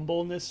kind of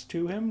humbleness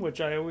to him, which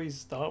I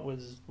always thought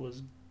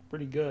was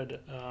pretty good.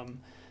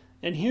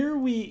 And here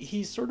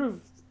he sort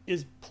of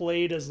is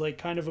played as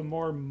kind of a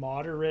more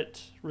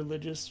moderate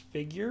religious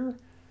figure.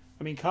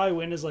 I mean, Kai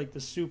Wynn is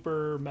the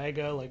super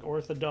mega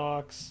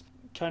orthodox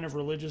kind of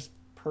religious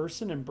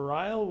person, and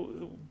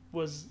Bareil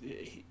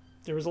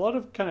there was a lot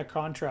of kind of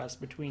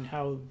contrast between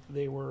how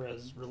they were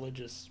as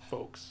religious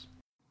folks.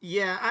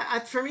 Yeah,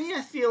 for me,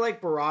 I feel like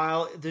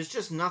Bareil, there's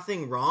just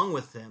nothing wrong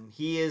with him.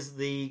 He is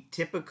the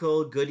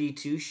typical goody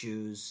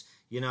two-shoes.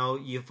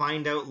 You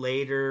find out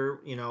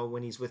later,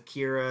 when he's with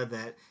Kira,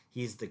 that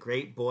he's the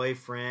great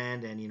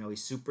boyfriend, and,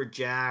 he's super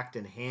jacked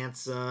and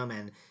handsome,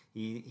 and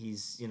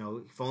he's he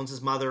phones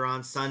his mother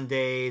on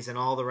Sundays and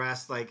all the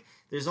rest.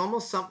 There's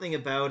almost something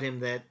about him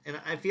that, and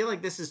I feel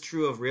like this is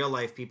true of real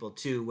life people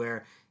too,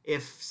 where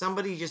if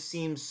somebody just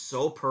seems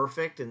so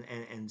perfect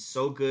and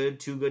so good,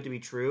 too good to be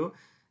true,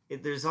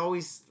 there's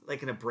always an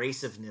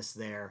abrasiveness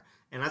there.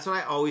 And that's what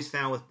I always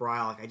found with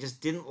Bareil. I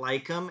just didn't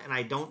like him, and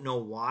I don't know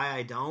why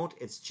I don't.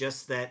 It's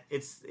just that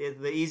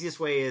the easiest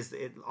way is,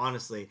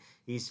 honestly,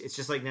 it's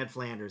just like Ned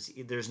Flanders.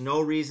 There's no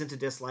reason to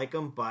dislike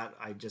him, but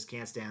I just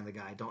can't stand the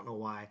guy. I don't know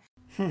why.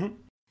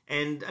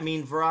 And, I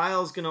mean,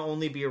 Bareil's going to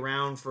only be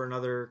around for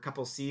another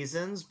couple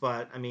seasons,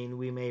 but, I mean,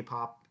 we may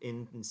pop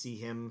in and see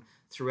him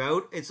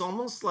throughout. It's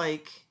almost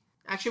like...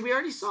 Actually, we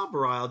already saw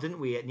Bareil, didn't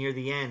we, near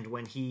the end,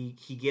 when he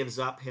gives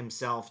up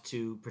himself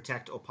to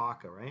protect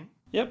Opaka, right?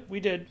 Yep, we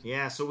did.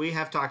 Yeah, so we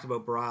have talked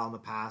about Bareil in the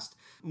past.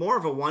 More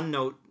of a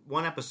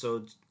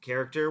one-episode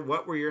character.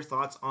 What were your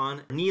thoughts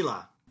on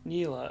Neela?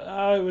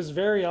 Neela. It was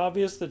very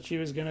obvious that she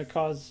was going to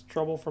cause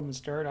trouble from the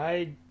start.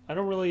 I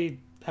don't really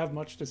have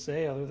much to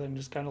say other than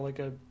just kind of like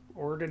a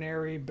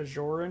ordinary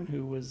Bajoran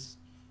who was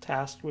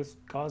tasked with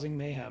causing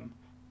mayhem.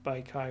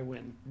 by Kai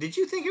Wynn. Did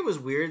you think it was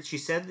weird? She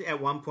said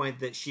at one point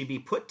that she'd be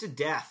put to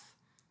death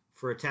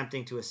for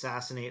attempting to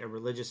assassinate a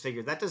religious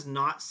figure. That does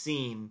not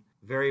seem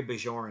very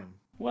Bajoran.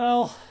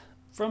 Well,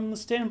 from the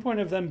standpoint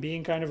of them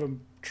being kind of a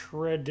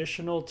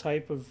traditional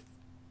type of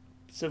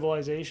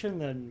civilization,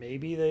 then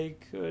maybe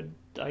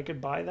I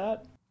could buy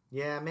that.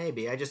 Yeah,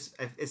 maybe.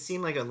 It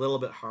seemed like a little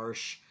bit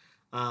harsh.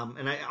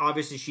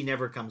 Obviously she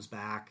never comes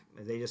back.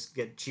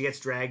 She gets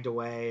dragged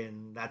away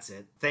and that's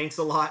it. Thanks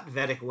a lot,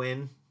 Vedek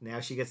Wynn. Now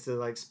she gets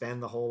to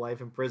spend the whole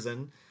life in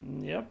prison.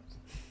 Yep.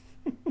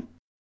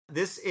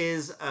 This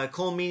is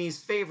Cole Meany's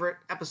favorite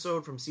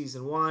episode from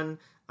season 1.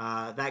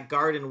 That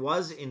garden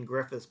was in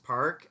Griffith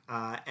Park.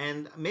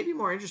 And maybe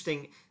more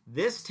interesting,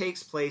 this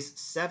takes place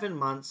 7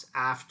 months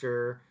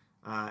after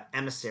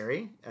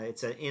Emissary.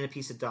 It's in a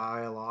piece of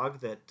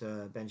dialogue that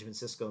Benjamin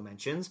Sisko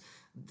mentions.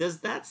 Does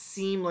that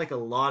seem like a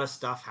lot of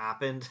stuff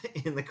happened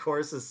in the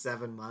course of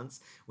 7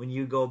 months when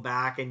you go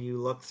back and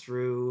you look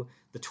through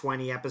the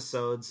 20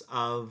 episodes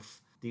of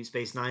Deep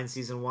Space Nine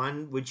Season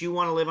 1? Would you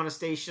want to live on a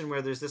station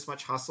where there's this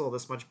much hustle,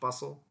 this much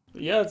bustle?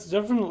 Yeah, it's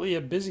definitely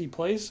a busy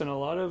place, and a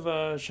lot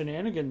of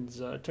shenanigans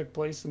took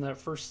place in that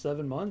first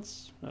 7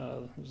 months.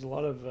 There's a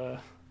lot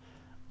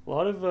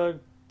of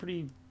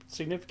pretty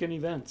significant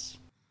events.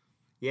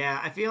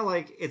 Yeah, I feel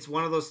like it's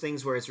one of those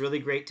things where it's really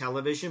great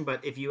television,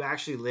 but if you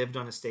actually lived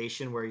on a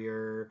station where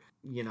you're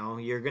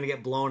going to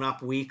get blown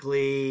up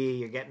weekly,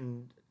 you're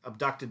getting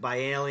abducted by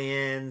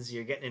aliens,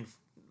 you're getting in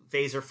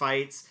phaser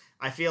fights,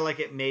 I feel like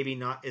it maybe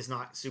is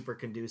not super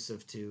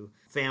conducive to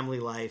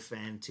family life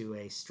and to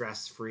a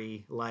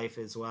stress-free life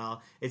as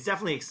well. It's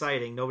definitely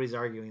exciting. Nobody's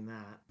arguing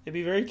that. It'd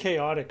be very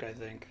chaotic, I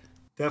think.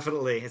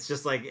 Definitely. It's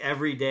just like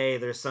every day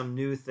there's some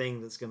new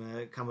thing that's going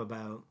to come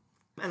about.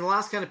 And the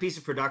last kind of piece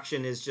of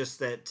production is just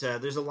that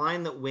there's a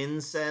line that Wynn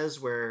says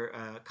where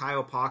Kai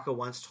Opaka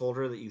once told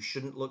her that you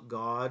shouldn't look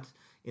God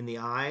in the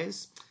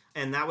eyes.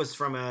 And that was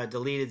from a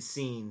deleted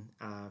scene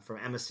from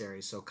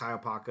Emissary. So Kai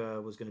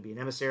Opaka was going to be an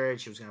emissary,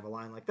 and she was going to have a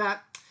line like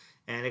that.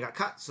 And it got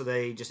cut, so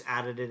they just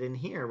added it in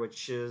here,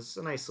 which is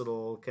a nice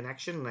little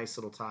connection, a nice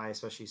little tie,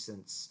 especially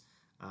since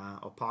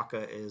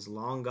Opaka is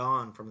long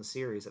gone from the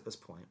series at this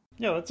point.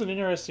 Yeah, that's an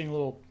interesting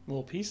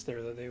little piece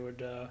there that they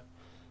would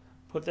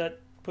put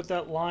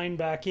that line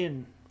back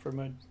in from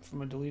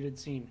a deleted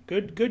scene.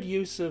 Good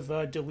use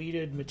of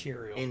deleted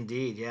material.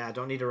 Indeed, yeah.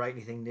 Don't need to write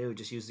anything new.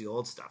 Just use the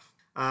old stuff.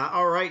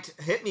 All right,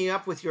 hit me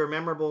up with your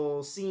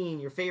memorable scene,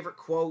 your favorite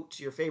quote,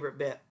 your favorite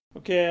bit.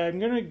 Okay, I'm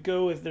going to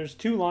go with, there's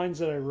 2 lines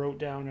that I wrote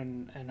down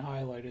and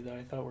highlighted that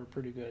I thought were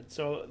pretty good.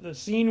 So the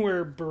scene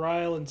where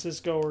Bareil and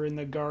Sisko are in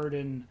the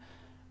garden,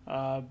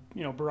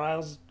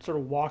 Bareil's sort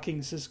of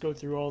walking Sisko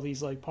through all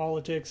these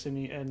politics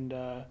and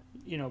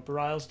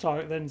Bareil's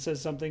then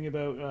says something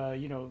about,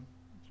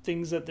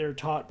 things that they're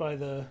taught by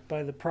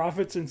the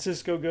prophets, and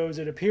Sisko goes,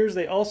 "It appears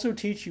they also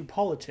teach you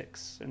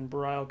politics." And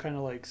Bareil kind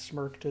of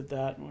smirked at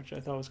that, which I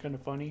thought was kind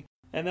of funny.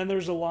 And then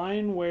there's a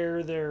line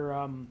where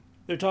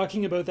they're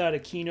talking about that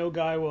Aquino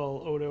guy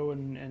while Odo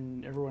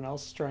and everyone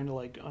else is trying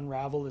to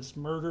unravel this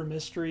murder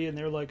mystery, and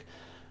they're like,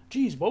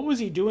 "Geez, what was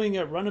he doing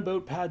at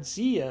Runabout Pad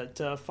C at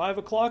 5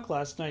 o'clock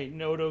last night?"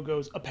 And Odo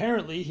goes,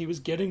 "Apparently he was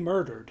getting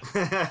murdered."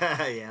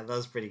 Yeah, that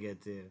was pretty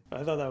good too.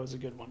 I thought that was a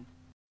good one.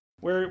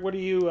 What do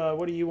you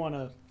want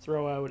to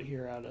throw out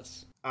here at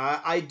us?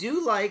 I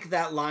do like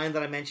that line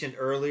that I mentioned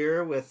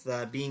earlier with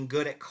being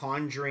good at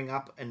conjuring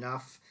up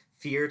enough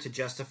fear to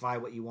justify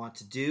what you want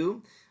to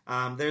do.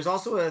 There's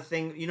also a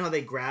thing, how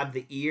they grab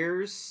the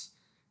ears?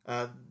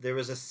 There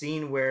was a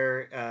scene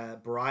where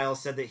Bareil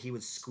said that he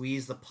would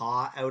squeeze the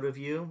paw out of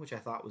you, which I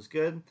thought was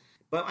good.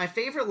 But my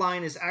favorite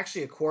line is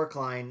actually a Quark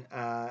line.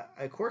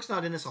 Quark's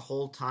not in this a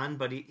whole ton,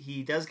 but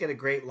he does get a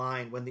great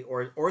line when the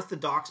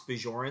Orthodox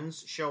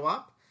Bajorans show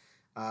up.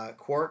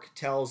 Quark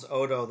tells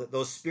Odo that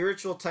those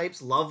spiritual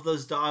types love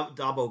those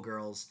Dabo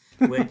girls,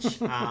 which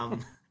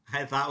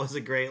I thought was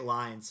a great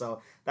line.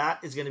 So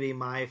that is going to be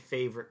my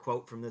favorite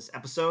quote from this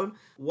episode.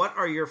 What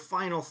are your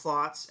final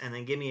thoughts? And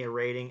then give me a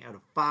rating out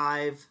of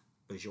 5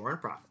 Bajoran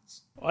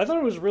prophets. I thought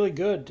it was really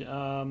good.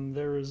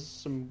 There was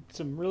some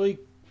really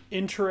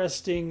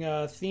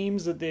interesting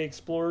themes that they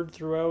explored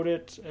throughout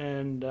it,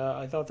 and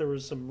I thought there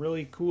was some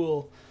really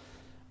cool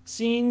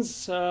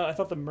scenes. I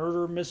thought the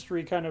murder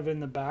mystery kind of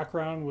in the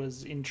background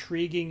was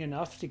intriguing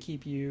enough to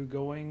keep you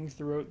going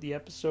throughout the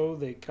episode.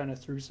 They kind of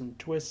threw some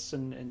twists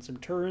and some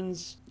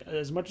turns.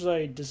 As much as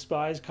I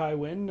despise Kai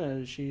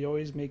Wynn, she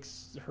always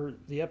makes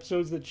the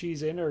episodes that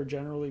she's in are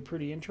generally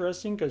pretty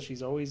interesting because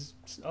she's always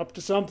up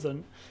to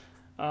something.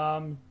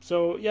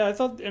 So yeah, I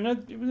thought, and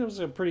it was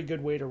a pretty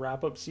good way to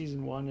wrap up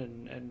season 1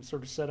 and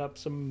sort of set up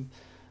some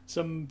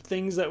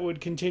things that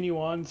would continue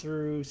on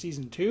through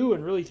season 2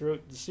 and really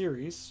throughout the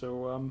series.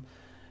 So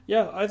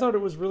yeah, I thought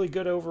it was really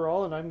good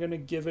overall, and I'm going to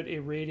give it a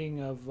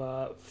rating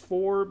of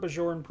 4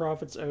 Bajoran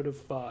prophets out of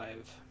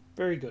 5.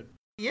 Very good.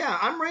 Yeah,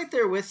 I'm right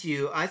there with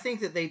you. I think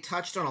that they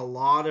touched on a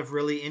lot of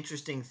really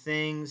interesting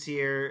things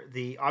here.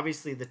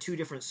 Obviously the two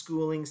different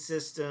schooling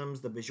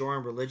systems, the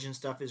Bajoran religion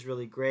stuff is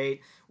really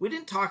great. We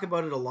didn't talk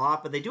about it a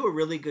lot, but they do a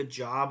really good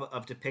job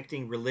of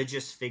depicting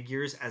religious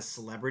figures as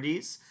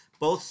celebrities.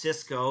 Both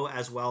Sisko,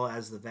 as well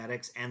as the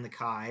Vedics and the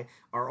Kai,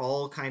 are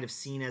all kind of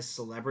seen as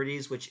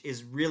celebrities, which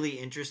is really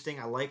interesting.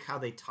 I like how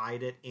they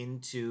tied it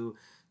into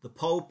the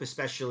Pope,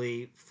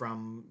 especially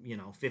from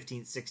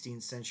 15th,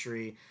 16th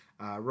century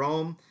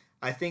Rome.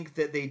 I think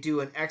that they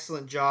do an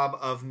excellent job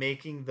of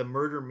making the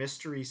murder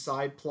mystery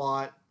side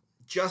plot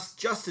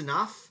just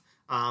enough.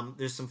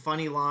 There's some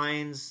funny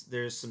lines.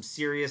 There's some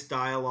serious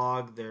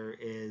dialogue. There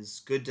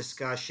is good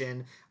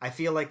discussion. I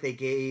feel like they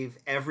gave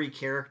every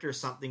character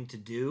something to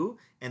do,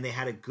 and they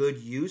had a good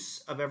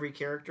use of every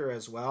character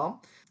as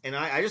well. And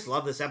I just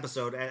love this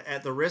episode.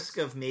 At the risk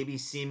of maybe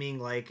seeming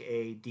like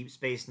a Deep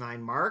Space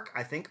Nine mark,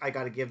 I think I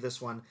got to give this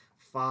one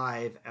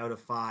 5 out of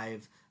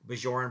 5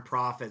 Bajoran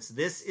Prophets.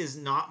 This is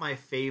not my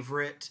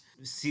favorite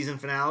season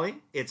finale.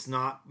 It's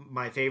not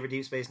my favorite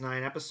Deep Space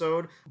Nine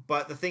episode.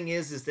 But the thing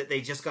is that they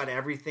just got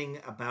everything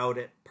about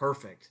it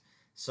perfect.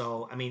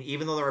 So, I mean,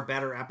 even though there are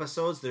better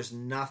episodes, there's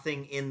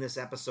nothing in this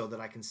episode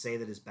that I can say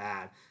that is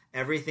bad.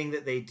 Everything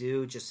that they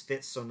do just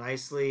fits so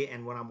nicely.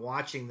 And when I'm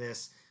watching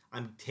this,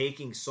 I'm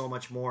taking so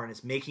much more, and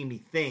it's making me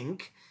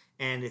think.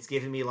 And it's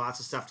giving me lots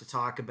of stuff to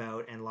talk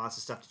about and lots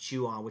of stuff to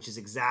chew on, which is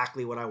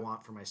exactly what I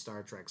want for my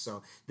Star Trek.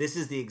 So this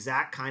is the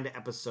exact kind of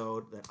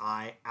episode that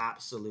I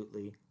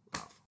absolutely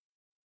love.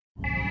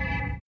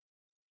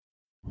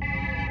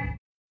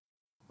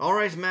 All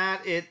right,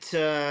 Matt, it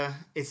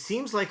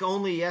seems like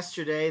only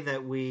yesterday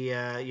that we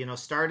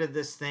started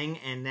this thing,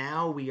 and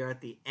now we are at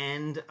the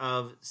end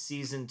of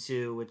season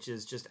 2, which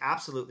is just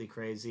absolutely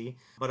crazy.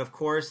 But of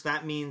course,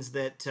 that means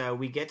that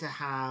we get to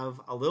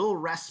have a little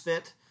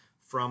respite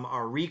from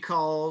our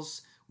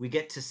recalls. We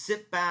get to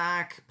sit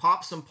back,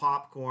 pop some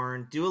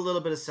popcorn, do a little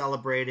bit of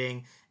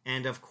celebrating,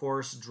 and of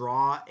course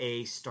draw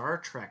a Star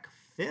Trek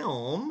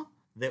film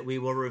that we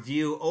will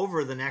review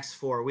over the next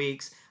 4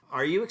 weeks.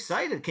 Are you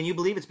excited? Can you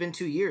believe it's been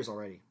 2 years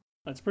already?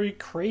 That's pretty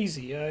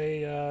crazy.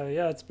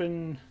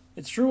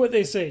 It's true what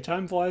they say,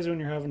 time flies when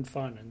you're having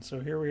fun. And so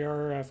here we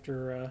are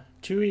after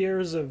 2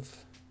 years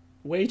of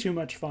way too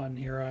much fun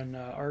here on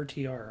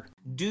RTR.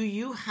 Do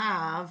you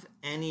have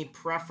any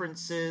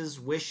preferences,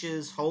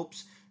 wishes,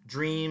 hopes,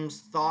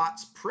 dreams,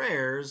 thoughts,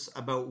 prayers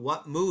about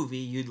what movie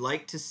you'd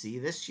like to see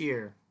this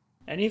year?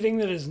 Anything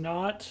that is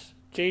not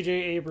J.J.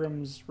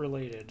 Abrams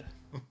related.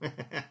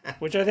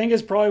 Which I think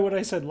is probably what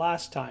I said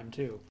last time,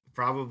 too.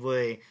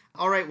 Probably.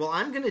 All right, well,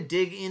 I'm going to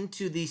dig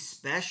into the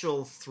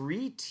special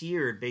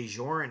 3-tiered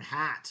Bajoran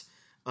hat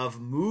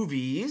of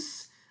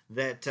movies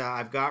that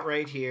I've got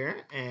right here,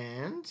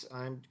 and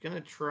I'm going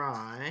to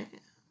try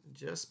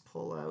just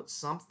pull out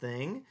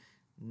something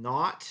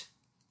not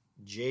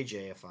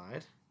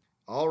JJ-ified.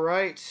 All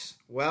right,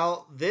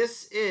 well,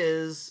 this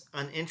is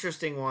an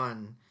interesting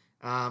one,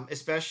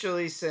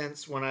 especially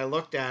since when I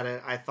looked at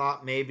it, I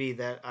thought maybe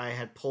that I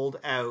had pulled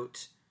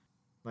out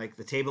like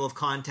the table of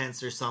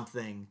contents or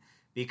something,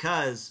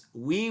 because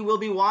we will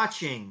be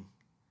watching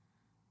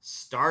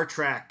Star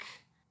Trek,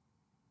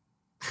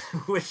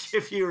 which,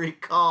 if you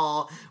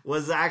recall,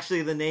 was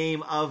actually the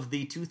name of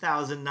the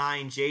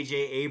 2009 J.J.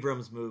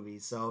 Abrams movie.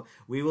 So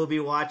we will be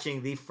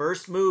watching the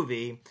first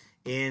movie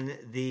in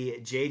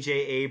the J.J.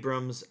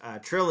 Abrams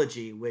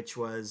trilogy, which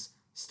was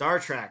Star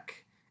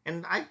Trek.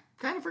 And I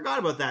kind of forgot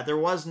about that. There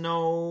was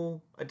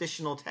no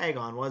additional tag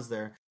on, was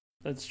there?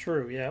 That's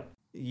true, yep.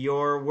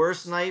 Your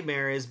worst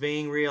nightmare is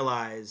being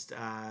realized.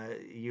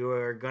 You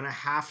are going to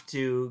have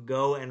to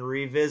go and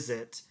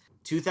revisit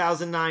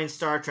 2009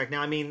 Star Trek.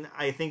 Now, I mean,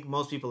 I think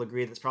most people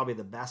agree that's probably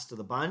the best of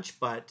the bunch,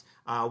 but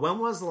when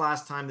was the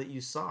last time that you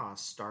saw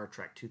Star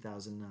Trek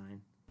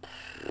 2009?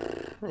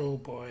 Oh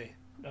boy.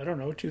 I don't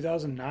know,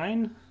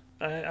 2009?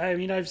 I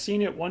mean, I've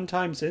seen it one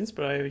time since,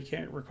 but I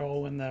can't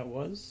recall when that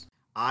was.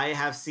 I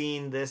have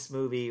seen this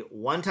movie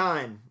one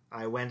time.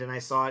 I went and I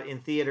saw it in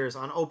theaters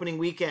on opening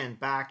weekend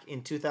back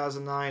in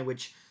 2009,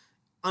 which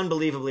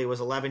unbelievably was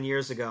 11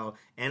 years ago,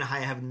 and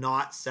I have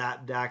not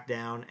sat back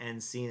down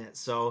and seen it.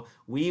 So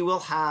we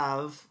will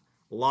have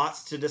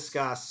lots to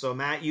discuss. So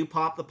Matt, you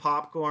pop the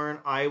popcorn,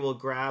 I will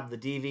grab the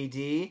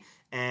DVD,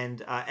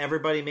 and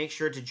everybody make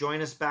sure to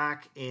join us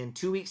back in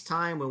 2 weeks'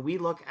 time when we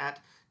look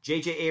at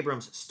J.J.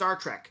 Abrams' Star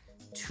Trek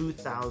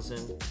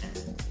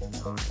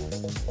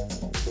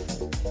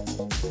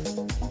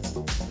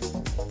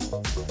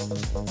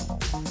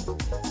 2009.